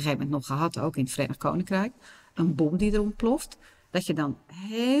we op een gegeven moment nog gehad, ook in het Verenigd Koninkrijk, een bom die er ontploft, dat je dan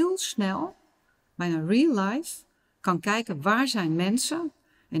heel snel, bijna real life, kan kijken waar zijn mensen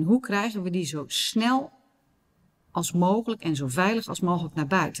en hoe krijgen we die zo snel als mogelijk en zo veilig als mogelijk naar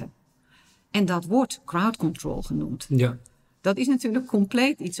buiten. En dat wordt crowd control genoemd. Ja. Dat is natuurlijk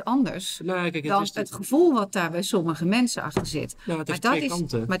compleet iets anders dan het gevoel wat daar bij sommige mensen achter zit. Ja, het heeft twee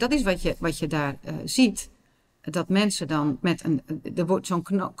kanten. Maar dat is wat je daar ziet. Dat mensen dan zo'n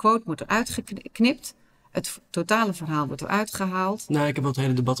quote wordt eruit geknipt. Het totale verhaal wordt eruit gehaald. Nou, ik heb wel het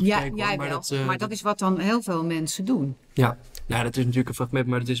hele debat gekeken. Ja, maar dat is wat dan heel veel mensen doen. Ja, dat is natuurlijk een fragment,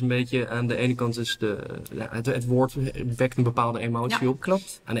 maar het is een beetje aan de ene kant is het woord wekt een bepaalde emotie op.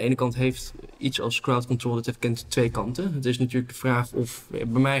 Klopt. Aan de ene kant heeft iets als crowd control, dat heeft 2 kanten. Het is natuurlijk de vraag of, bij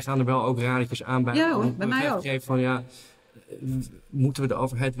mij gaan er wel ook radertjes aan bij. Ja hoor, bij mij ook. Van moeten we de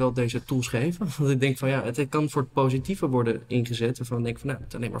overheid wel deze tools geven? Want ik denk van het kan voor het positieve worden ingezet. Waarvan ik denk van het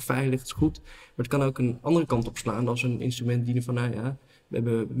is alleen maar veilig, het is goed. Maar het kan ook een andere kant op slaan als een instrument dienen van we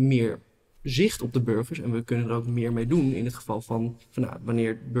hebben meer zicht op de burgers en we kunnen er ook meer mee doen in het geval van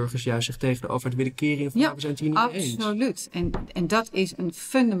wanneer burgers juist zich tegen de overheid willen keren van we zijn het hier niet mee eens. Absoluut. En dat is een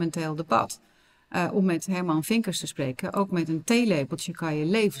fundamenteel debat. Om met Herman Vinkers te spreken, ook met een theelepeltje kan je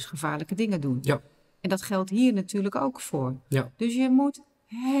levensgevaarlijke dingen doen. Ja. En dat geldt hier natuurlijk ook voor. Ja. Dus je moet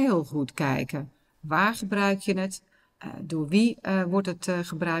heel goed kijken. Waar gebruik je het? Door wie wordt het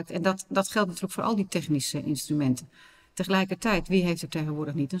gebruikt? En dat geldt natuurlijk voor al die technische instrumenten. Tegelijkertijd, wie heeft er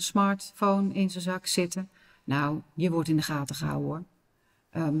tegenwoordig niet een smartphone in zijn zak zitten? Nou, je wordt in de gaten gehouden hoor.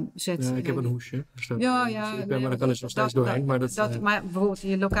 Ik heb een hoesje. Dus dat, ja, maar dan kan het nog steeds doorheen. Maar bijvoorbeeld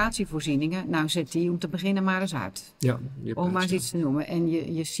je locatievoorzieningen, nou zet die om te beginnen maar eens uit. Ja, Om maar eens iets te noemen. En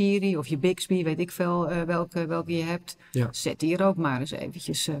je Siri of je Bixby, weet ik veel welke je hebt, zet die er ook maar eens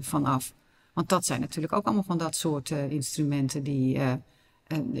eventjes van af. Want dat zijn natuurlijk ook allemaal van dat soort instrumenten die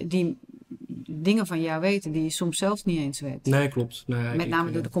dingen van jou weten die je soms zelfs niet eens weet. Nee, klopt. Met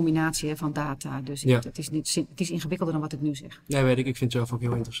name door de combinatie van data. Dus het is ingewikkelder dan wat ik nu zeg. Nee, weet ik. Ik vind het zelf ook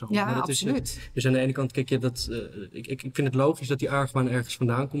heel interessant. Ja, absoluut. Dus aan de ene kant, kijk je, ik vind het logisch dat die argwaan ergens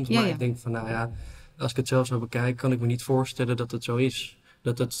vandaan komt. Maar ik denk van, als ik het zelf zo bekijk, kan ik me niet voorstellen dat het zo is.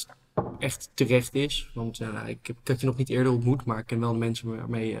 Dat het echt terecht is. Want ik had je nog niet eerder ontmoet, maar ik ken wel de mensen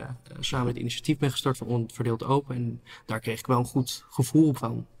waarmee samen het initiatief ben gestart van Onverdeeld Open. En daar kreeg ik wel een goed gevoel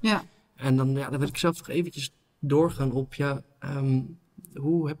van. Ja. En dan wil ik zelf nog eventjes doorgaan op,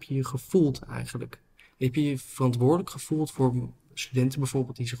 hoe heb je je gevoeld eigenlijk? Heb je je verantwoordelijk gevoeld voor studenten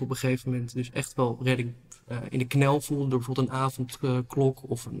bijvoorbeeld die zich op een gegeven moment dus echt wel redding in de knel voelden door bijvoorbeeld een avondklok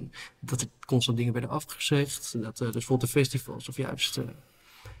of dat er constant dingen werden afgezegd, dat dus bijvoorbeeld de festivals of juist,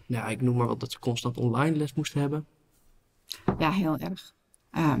 ik noem maar wat, dat ze constant online les moesten hebben? Ja, heel erg.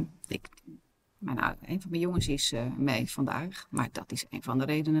 Een van mijn jongens is mee vandaag, maar dat is een van de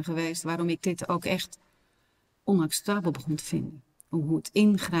redenen geweest waarom ik dit ook echt onacceptabel begon te vinden. Hoe het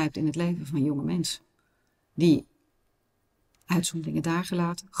ingrijpt in het leven van jonge mensen. Die uitzonderingen daar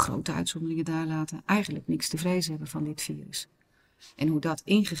gelaten, grote uitzonderingen daar laten, eigenlijk niks te vrezen hebben van dit virus. En hoe dat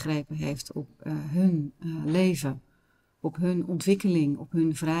ingegrepen heeft op hun leven, op hun ontwikkeling, op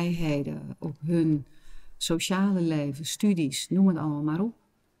hun vrijheden, op hun sociale leven, studies, noem het allemaal maar op.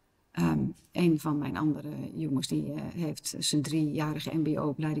 Een van mijn andere jongens die heeft zijn 3-jarige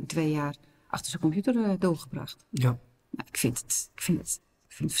mbo-opleiding 2 jaar achter zijn computer doorgebracht. Ja. Nou, ik vind het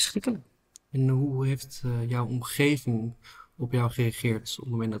verschrikkelijk. En hoe heeft jouw omgeving op jou gereageerd op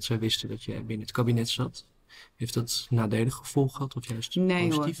het moment dat zij wisten dat je binnen het kabinet zat? Heeft dat nadelig gevolg gehad of juist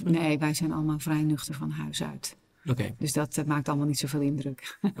positief? Nee, wij zijn allemaal vrij nuchter van huis uit. Okay. Dus dat maakt allemaal niet zoveel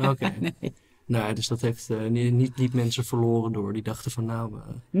indruk. Oké. Nee. Nou, dus dat heeft niet mensen verloren door. Die dachten van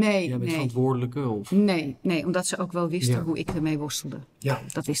jij bent verantwoordelijke? Of? Nee, omdat ze ook wel wisten hoe ik ermee worstelde. Ja.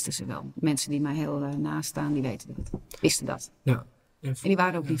 Dat wisten ze wel. Mensen die mij heel naast staan, die wisten dat. Ja. En die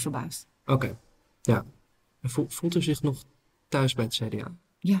waren ook niet verbaasd. Oké. Ja. En voelt u zich nog thuis bij het CDA?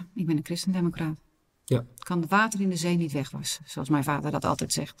 Ja, ik ben een christendemocraat. Ja. Ik kan het water in de zee niet wegwassen, zoals mijn vader dat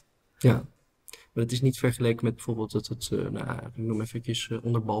altijd zegt. Ja. Maar het is niet vergeleken met bijvoorbeeld dat ik noem eventjes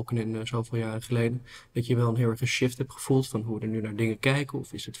onder Balken zoveel jaren geleden, dat je wel een heel erg een shift hebt gevoeld van hoe we er nu naar dingen kijken,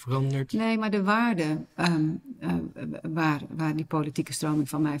 of is het veranderd? Nee, maar de waarden waar die politieke stroming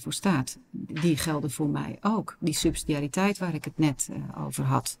van mij voor staat, die gelden voor mij ook. Die subsidiariteit waar ik het net over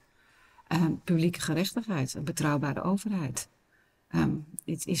had. Publieke gerechtigheid, een betrouwbare overheid.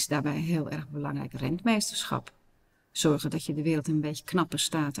 Het is daarbij heel erg belangrijk rentmeesterschap. Zorgen dat je de wereld een beetje knapper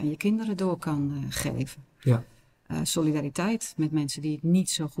staat aan je kinderen door kan geven. Ja. Solidariteit met mensen die het niet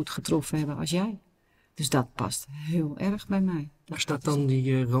zo goed getroffen hebben als jij. Dus dat past heel erg bij mij. Waar staat dan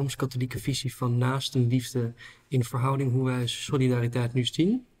die Rooms-katholieke visie van naastenliefde in verhouding hoe wij solidariteit nu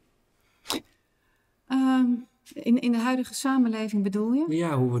zien? In de huidige samenleving bedoel je?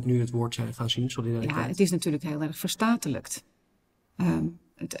 Ja, hoe we het nu het woord zijn gaan zien, solidariteit. Ja, het is natuurlijk heel erg verstatelijkt.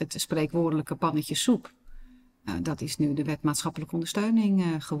 Het spreekwoordelijke pannetje soep. Dat is nu de wet maatschappelijke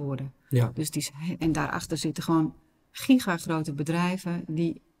ondersteuning geworden. Ja. Dus en daarachter zitten gewoon gigagrote bedrijven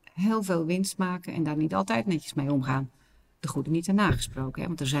die heel veel winst maken en daar niet altijd netjes mee omgaan. De goede niet te nagesproken. Hè?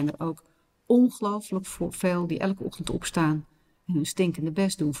 Want er zijn er ook ongelooflijk veel die elke ochtend opstaan en hun stinkende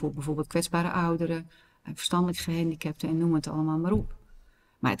best doen voor bijvoorbeeld kwetsbare ouderen, verstandelijk gehandicapten en noem het allemaal maar op.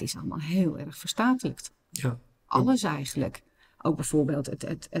 Maar het is allemaal heel erg verstatelijkt. Ja. Alles eigenlijk. Ook bijvoorbeeld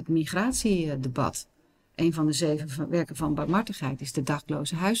het migratiedebat. Een van de 7 werken van barmhartigheid is de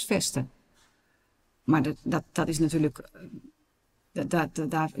dakloze huisvesten. Maar dat is natuurlijk,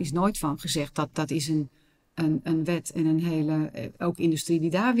 daar is nooit van gezegd dat is een wet en een hele, ook industrie die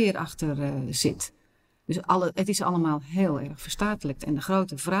daar weer achter zit. Dus het is allemaal heel erg verstatelijkt. En de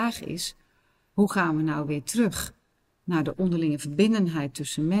grote vraag is, hoe gaan we nou weer terug naar de onderlinge verbindenheid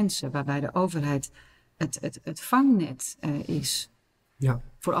tussen mensen, waarbij de overheid het vangnet is. Ja.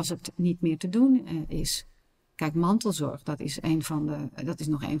 Voor als het niet meer te doen is. Kijk, mantelzorg, dat is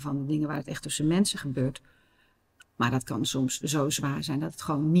nog een van de dingen waar het echt tussen mensen gebeurt. Maar dat kan soms zo zwaar zijn dat het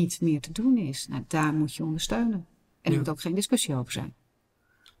gewoon niet meer te doen is. Nou, daar moet je ondersteunen. En er moet ook geen discussie over zijn.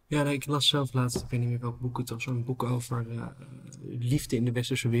 Ja, ik las zelf laatst, ik weet niet meer welk boek het was, zo'n boek over liefde in de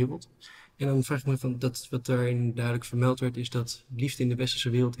westerse wereld. En dan vraag ik me van, wat daarin duidelijk vermeld werd, is dat liefde in de westerse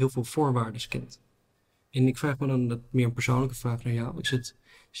wereld heel veel voorwaarden kent. En ik vraag me dan meer een persoonlijke vraag naar jou.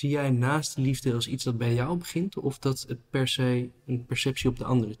 Zie jij naastenliefde als iets dat bij jou begint, of dat het per se een perceptie op de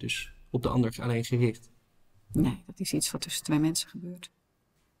ander is, dus op de ander alleen gericht? Nee, dat is iets wat tussen twee mensen gebeurt.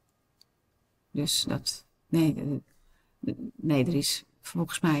 Dus er is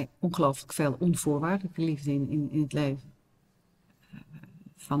volgens mij ongelooflijk veel onvoorwaardelijke liefde in het leven.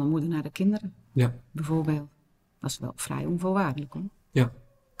 Van een moeder naar de kinderen, bijvoorbeeld. Dat is wel vrij onvoorwaardelijk, hoor. Ja.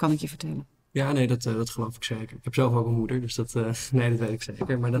 Kan ik je vertellen. Ja, nee, dat geloof ik zeker. Ik heb zelf ook een moeder, dus dat weet ik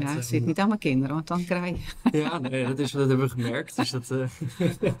zeker. Maar dat, het zit niet aan mijn kinderen, want dan krijg je... Ja, nee, dat hebben we gemerkt. Dus dat,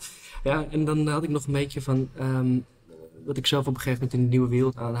 ja, en dan had ik nog een beetje van... wat ik zelf op een gegeven moment in de nieuwe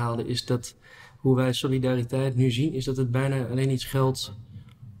wereld aanhaalde, is dat hoe wij solidariteit nu zien, is dat het bijna alleen iets geldt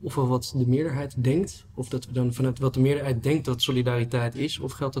ofwel wat de meerderheid denkt, of dat we dan vanuit wat de meerderheid denkt dat solidariteit is,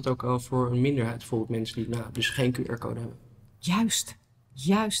 of geldt dat ook al voor een minderheid, bijvoorbeeld mensen die dus geen QR-code hebben?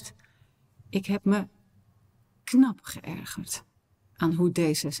 Juist. Ik heb me knap geërgerd aan hoe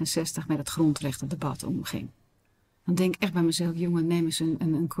D66 met het grondrechtendebat omging. Dan denk ik echt bij mezelf, jongen, neem eens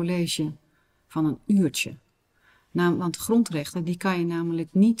een college van een uurtje. Want grondrechten, die kan je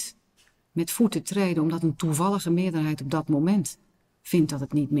namelijk niet met voeten treden, omdat een toevallige meerderheid op dat moment vindt dat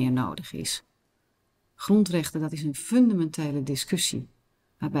het niet meer nodig is. Grondrechten, dat is een fundamentele discussie.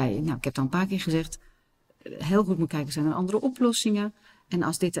 Waarbij je, ik heb het al een paar keer gezegd, heel goed moet kijken, zijn er andere oplossingen? En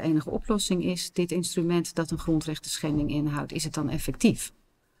als dit de enige oplossing is, dit instrument dat een grondrechtenschending inhoudt, is het dan effectief?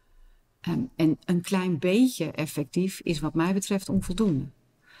 En een klein beetje effectief is wat mij betreft onvoldoende.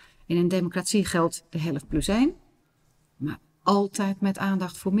 In een democratie geldt de helft plus 1, maar altijd met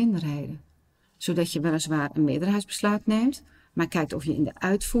aandacht voor minderheden. Zodat je weliswaar een meerderheidsbesluit neemt, maar kijkt of je in de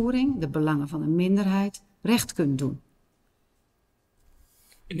uitvoering de belangen van een minderheid recht kunt doen.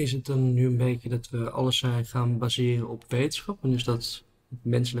 En is het dan nu een beetje dat we alles zijn gaan baseren op wetenschap en dus dat het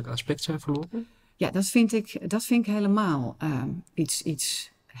menselijke aspect zijn verloren? Ja, dat vind ik helemaal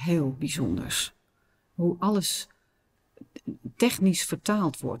iets heel bijzonders. Hoe alles technisch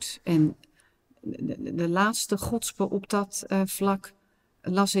vertaald wordt. En de laatste godspe op dat vlak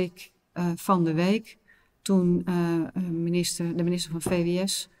las ik van de week toen de minister van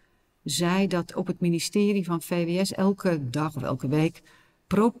VWS zei dat op het ministerie van VWS elke dag of elke week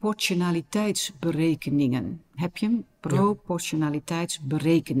proportionaliteitsberekeningen, heb je hem?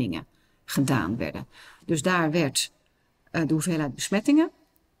 Proportionaliteitsberekeningen gedaan werden. Dus daar werd de hoeveelheid besmettingen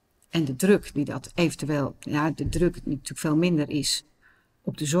en de druk die dat eventueel, de druk die natuurlijk veel minder is,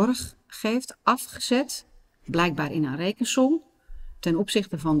 op de zorg geeft, afgezet, blijkbaar in een rekensom, ten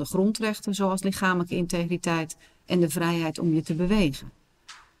opzichte van de grondrechten zoals lichamelijke integriteit en de vrijheid om je te bewegen.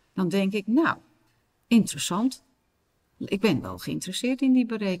 Dan denk ik, interessant. Ik ben wel geïnteresseerd in die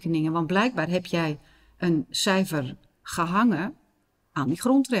berekeningen, want blijkbaar heb jij een cijfer gehangen aan die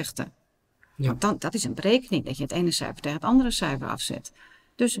grondrechten. Ja. Want dat is een berekening, dat je het ene cijfer tegen het andere cijfer afzet.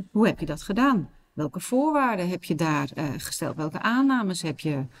 Dus hoe heb je dat gedaan? Welke voorwaarden heb je daar gesteld? Welke aannames heb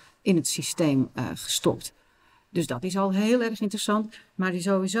je in het systeem gestopt? Dus dat is al heel erg interessant. Maar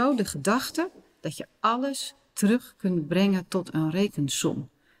sowieso de gedachte dat je alles terug kunt brengen tot een rekensom.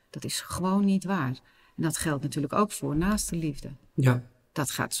 Dat is gewoon niet waar. En dat geldt natuurlijk ook voor naastenliefde. Ja.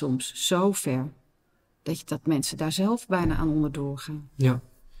 Dat gaat soms zo ver dat mensen daar zelf bijna aan onderdoor gaan. Ja.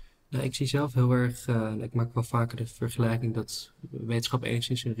 Nou, ik zie zelf heel erg, ik maak wel vaker de vergelijking dat wetenschap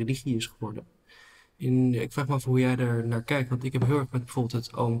enigszins een religie is geworden. Ik vraag me af hoe jij daar naar kijkt, want ik heb heel erg met bijvoorbeeld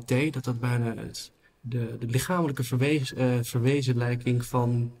het OMT, dat bijna de lichamelijke verwezenlijking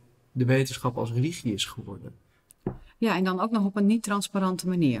van de wetenschap als religie is geworden. Ja, en dan ook nog op een niet transparante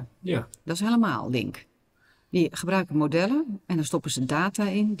manier. Ja. Dat is helemaal link. Die gebruiken modellen en dan stoppen ze data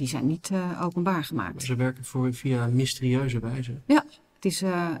in, die zijn niet openbaar gemaakt. Maar ze werken via mysterieuze wijze. Ja,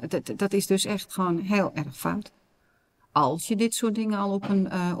 dat is dus echt gewoon heel erg fout. Als je dit soort dingen al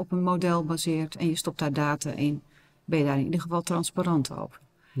op een model baseert en je stopt daar data in, ben je daar in ieder geval transparant over.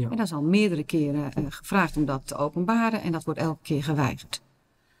 Ja. En dat is al meerdere keren gevraagd om dat te openbaren en dat wordt elke keer geweigerd.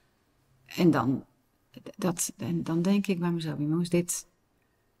 En dan denk ik bij mezelf, jongens,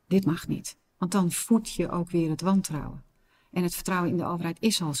 dit mag niet. Want dan voed je ook weer het wantrouwen. En het vertrouwen in de overheid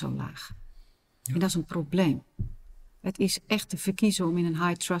is al zo laag. Ja. En dat is een probleem. Het is echt te verkiezen om in een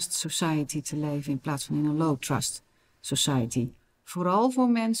high trust society te leven in plaats van in een low trust society. Vooral voor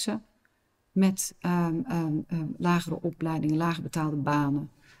mensen met lagere opleidingen, laag betaalde banen,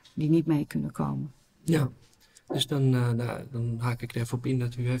 die niet mee kunnen komen. Ja, dus dan haak ik er even op in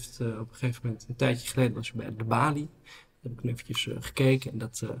dat u heeft op een gegeven moment, een tijdje geleden was u bij de Bali. Daar heb ik eventjes gekeken en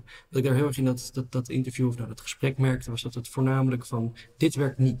wat ik daar heel erg in dat interview of dat gesprek merkte, was dat het voornamelijk van dit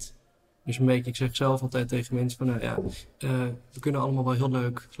werkt niet. Dus een beetje, ik zeg zelf altijd tegen mensen van we kunnen allemaal wel heel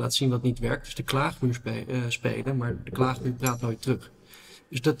leuk laten zien wat niet werkt. Dus de klaagmuur spelen, maar de klaagmuur praat nooit terug.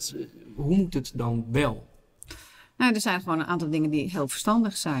 Dus hoe moet het dan wel? Nou, er zijn gewoon een aantal dingen die heel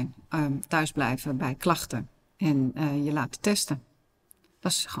verstandig zijn. Thuisblijven bij klachten en je laten testen.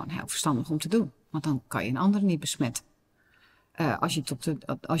 Dat is gewoon heel verstandig om te doen. Want dan kan je een ander niet besmetten. Als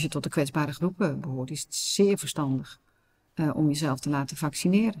je tot de kwetsbare groepen behoort, is het zeer verstandig om jezelf te laten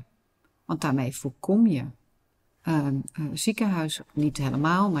vaccineren. Want daarmee voorkom je ziekenhuis, niet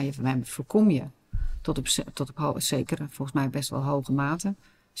helemaal, maar daarmee voorkom je tot op zekere, volgens mij best wel hoge mate,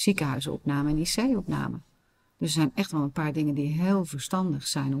 ziekenhuisopname en IC-opname. Dus er zijn echt wel een paar dingen die heel verstandig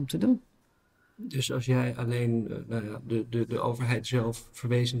zijn om te doen. Dus als jij alleen de overheid zelf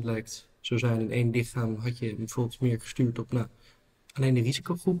verwezenlijkt zou zijn in één lichaam, had je bijvoorbeeld meer gestuurd op alleen de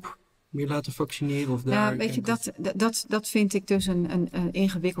risicogroep meer laten vaccineren? Of daar, ja, weet je, dat vind ik dus een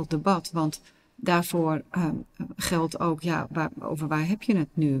ingewikkeld debat. Want daarvoor geldt ook, over waar heb je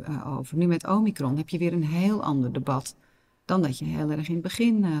het nu over? Nu met Omicron heb je weer een heel ander debat dan dat je heel erg in het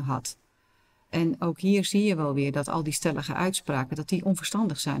begin had. En ook hier zie je wel weer dat al die stellige uitspraken, dat die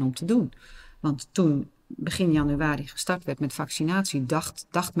onverstandig zijn om te doen. Want toen begin januari gestart werd met vaccinatie,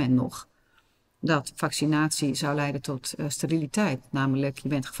 dacht men nog dat vaccinatie zou leiden tot steriliteit. Namelijk, je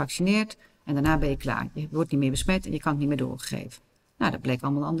bent gevaccineerd en daarna ben je klaar. Je wordt niet meer besmet en je kan het niet meer doorgeven. Nou, dat bleek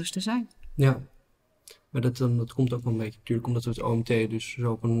allemaal anders te zijn. Ja, maar dat komt ook wel een beetje natuurlijk omdat we het OMT dus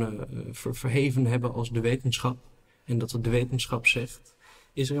zo verheven hebben als de wetenschap. En dat het de wetenschap zegt.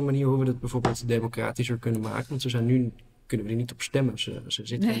 Is er een manier hoe we dat bijvoorbeeld democratischer kunnen maken? Want kunnen we er niet op stemmen. Ze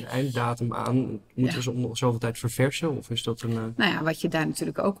zitten een einddatum aan. Moeten we ze om zoveel tijd verversen? Of is dat een... Nou ja, wat je daar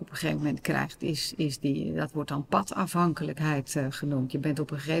natuurlijk ook op een gegeven moment krijgt, dat wordt dan padafhankelijkheid genoemd. Je bent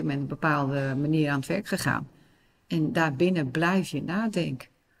op een gegeven moment op een bepaalde manier aan het werk gegaan. En daarbinnen blijf je nadenken.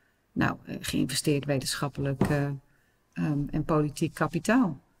 Nou, geïnvesteerd wetenschappelijk en politiek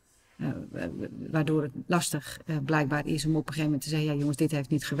kapitaal. Waardoor het lastig blijkbaar is om op een gegeven moment te zeggen, ja jongens, dit heeft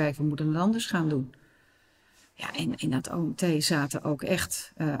niet gewerkt, we moeten het anders gaan doen. Ja, in dat OMT zaten ook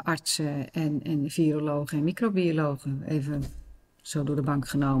echt artsen en virologen en microbiologen, even zo door de bank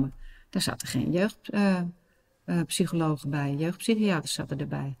genomen. Daar zaten geen jeugdpsychologen bij, jeugdpsychiaters zaten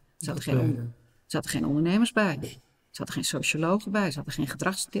erbij. Er zaten geen ondernemers bij, er zaten geen sociologen bij, er zaten geen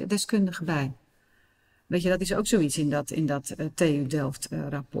gedragsdeskundigen bij. Weet je, dat is ook zoiets in dat TU Delft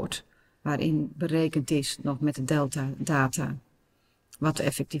rapport, waarin berekend is, nog met de Delta-data, wat de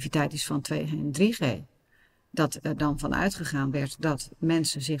effectiviteit is van 2G en 3G. Dat er dan van uitgegaan werd dat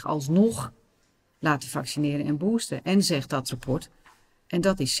mensen zich alsnog laten vaccineren en boosten. En zegt dat rapport. En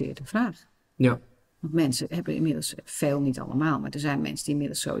dat is zeer de vraag. Ja. Want mensen hebben inmiddels, veel niet allemaal, maar er zijn mensen die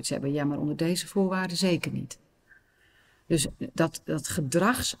inmiddels zoiets hebben. Ja, maar onder deze voorwaarden zeker niet. Dus dat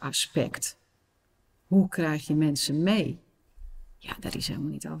gedragsaspect, hoe krijg je mensen mee? Ja, daar is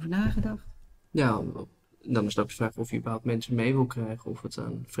helemaal niet over nagedacht. Ja, dan is het ook de vraag of je überhaupt mensen mee wil krijgen of het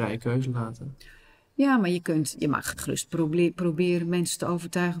aan vrije keuze laten. Ja, maar je mag gerust proberen mensen te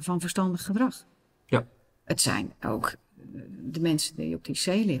overtuigen van verstandig gedrag. Ja. Het zijn ook, de mensen die op die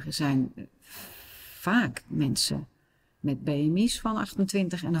IC liggen, zijn vaak mensen met BMI's van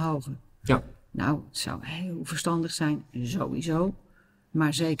 28 en hoger. Ja. Nou, het zou heel verstandig zijn, sowieso,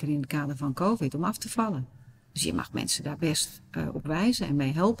 maar zeker in het kader van COVID, om af te vallen. Dus je mag mensen daar best op wijzen en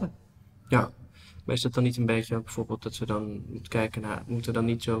mee helpen. Ja. Maar is dat dan niet een beetje bijvoorbeeld dat we dan moeten kijken naar, moeten we dan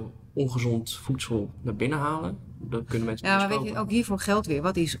niet zo ongezond voedsel naar binnen halen? Dat kunnen mensen ja, maar weet je, ook hiervoor geldt weer,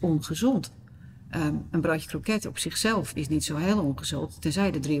 wat is ongezond? Een broodje kroket op zichzelf is niet zo heel ongezond, tenzij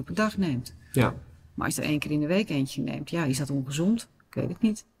je er 3 op een dag neemt. Ja. Maar als je er 1 keer in de week eentje neemt, ja, is dat ongezond? Ik weet het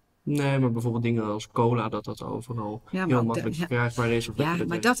niet. Nee, maar bijvoorbeeld dingen als cola, dat overal heel makkelijk verkrijgbaar is. Of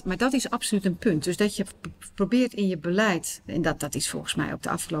maar dat is absoluut een punt. Dus dat je probeert in je beleid, en dat is volgens mij ook de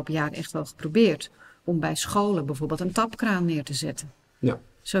afgelopen jaren echt wel geprobeerd, om bij scholen bijvoorbeeld een tapkraan neer te zetten. Ja.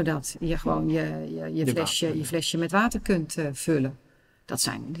 Zodat je gewoon je flesje met water kunt vullen. Dat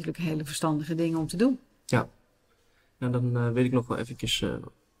zijn natuurlijk hele verstandige dingen om te doen. Ja. Nou, dan weet ik nog wel eventjes,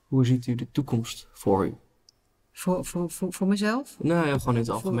 hoe ziet u de toekomst voor u? Voor mezelf? Nou ja, gewoon in het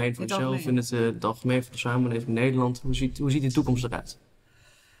algemeen voor jezelf, in het algemeen voor de samenleving in Nederland. Hoe ziet de toekomst eruit?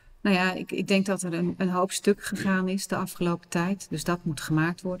 Nou ja, ik denk dat er een hoop stuk gegaan is de afgelopen tijd. Dus dat moet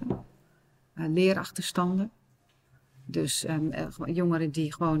gemaakt worden. Leerachterstanden. Dus jongeren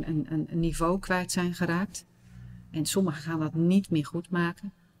die gewoon een niveau kwijt zijn geraakt. En sommigen gaan dat niet meer goed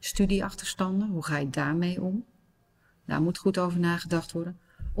maken. Studieachterstanden, hoe ga je daarmee om? Daar moet goed over nagedacht worden.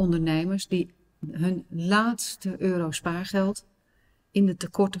 Ondernemers die hun laatste euro spaargeld in de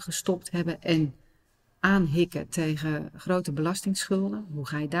tekorten gestopt hebben en aanhikken tegen grote belastingsschulden. Hoe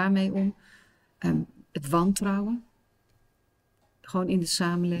ga je daarmee om? Het wantrouwen. Gewoon in de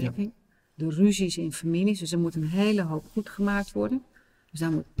samenleving. Ja. De ruzies in families. Dus er moet een hele hoop goed gemaakt worden. Dus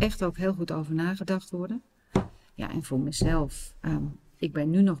daar moet echt ook heel goed over nagedacht worden. Ja, en voor mezelf, ik ben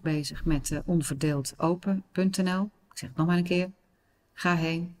nu nog bezig met onverdeeldopen.nl. Ik zeg het nog maar een keer. Ga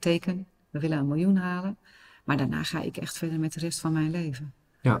heen, teken. We willen 1 miljoen halen. Maar daarna ga ik echt verder met de rest van mijn leven.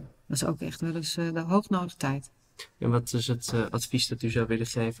 Ja. Dat is ook echt wel eens de hoognodige tijd. En wat is het advies dat u zou willen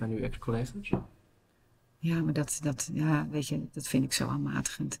geven aan uw ex-collega's? Ja, maar weet je, dat vind ik zo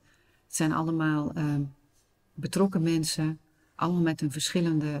aanmatigend. Het zijn allemaal betrokken mensen, allemaal met hun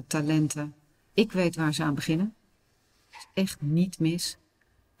verschillende talenten. Ik weet waar ze aan beginnen. Het is echt niet mis.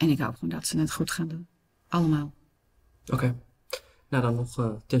 En ik hoop gewoon dat ze het goed gaan doen. Allemaal. Oké. Nou, dan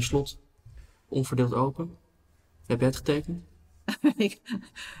nog ten slot. Onverdeeld open. Heb jij het getekend?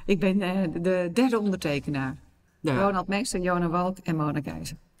 Ik ben de derde ondertekenaar. Ja. Ronald Meester, Jona Walk en Mona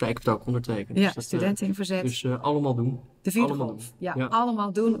Keijzer. Ja, ik heb het ook ondertekend. Ja, Dus dat, Studenten in verzet. Dus allemaal doen. De vierde allemaal golf. doen. Ja,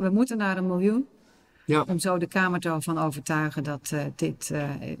 allemaal doen. We moeten naar 1 miljoen. Ja. Om zo de Kamer ervan overtuigen dat dit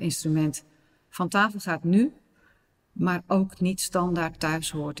instrument van tafel gaat nu. Maar ook niet standaard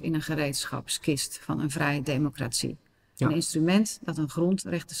thuis hoort in een gereedschapskist van een vrije democratie. Ja. Een instrument dat een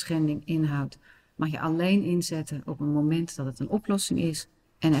grondrechtenschending inhoudt, mag je alleen inzetten op een moment dat het een oplossing is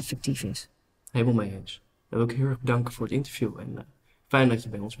en effectief is. Helemaal mee eens. Dan wil ik heel erg bedanken voor het interview en fijn dat je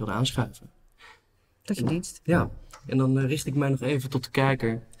bij ons wilde aanschuiven. Tot je dienst. Ja, en dan richt ik mij nog even tot de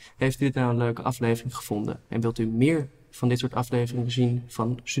kijker. Heeft u dit nou een leuke aflevering gevonden? En wilt u meer van dit soort afleveringen zien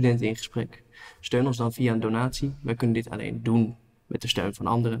van Studenten in Gesprek? Steun ons dan via een donatie. Wij kunnen dit alleen doen met de steun van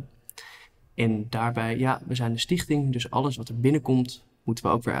anderen. En daarbij, ja, we zijn de stichting, dus alles wat er binnenkomt, moeten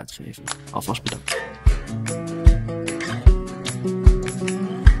we ook weer uitgeven. Alvast bedankt.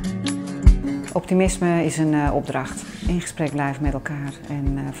 Optimisme is een opdracht. In gesprek blijven met elkaar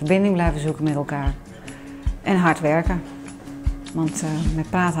en verbinding blijven zoeken met elkaar. En hard werken. Want met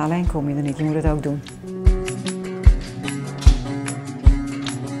praten alleen kom je er niet, je moet het ook doen.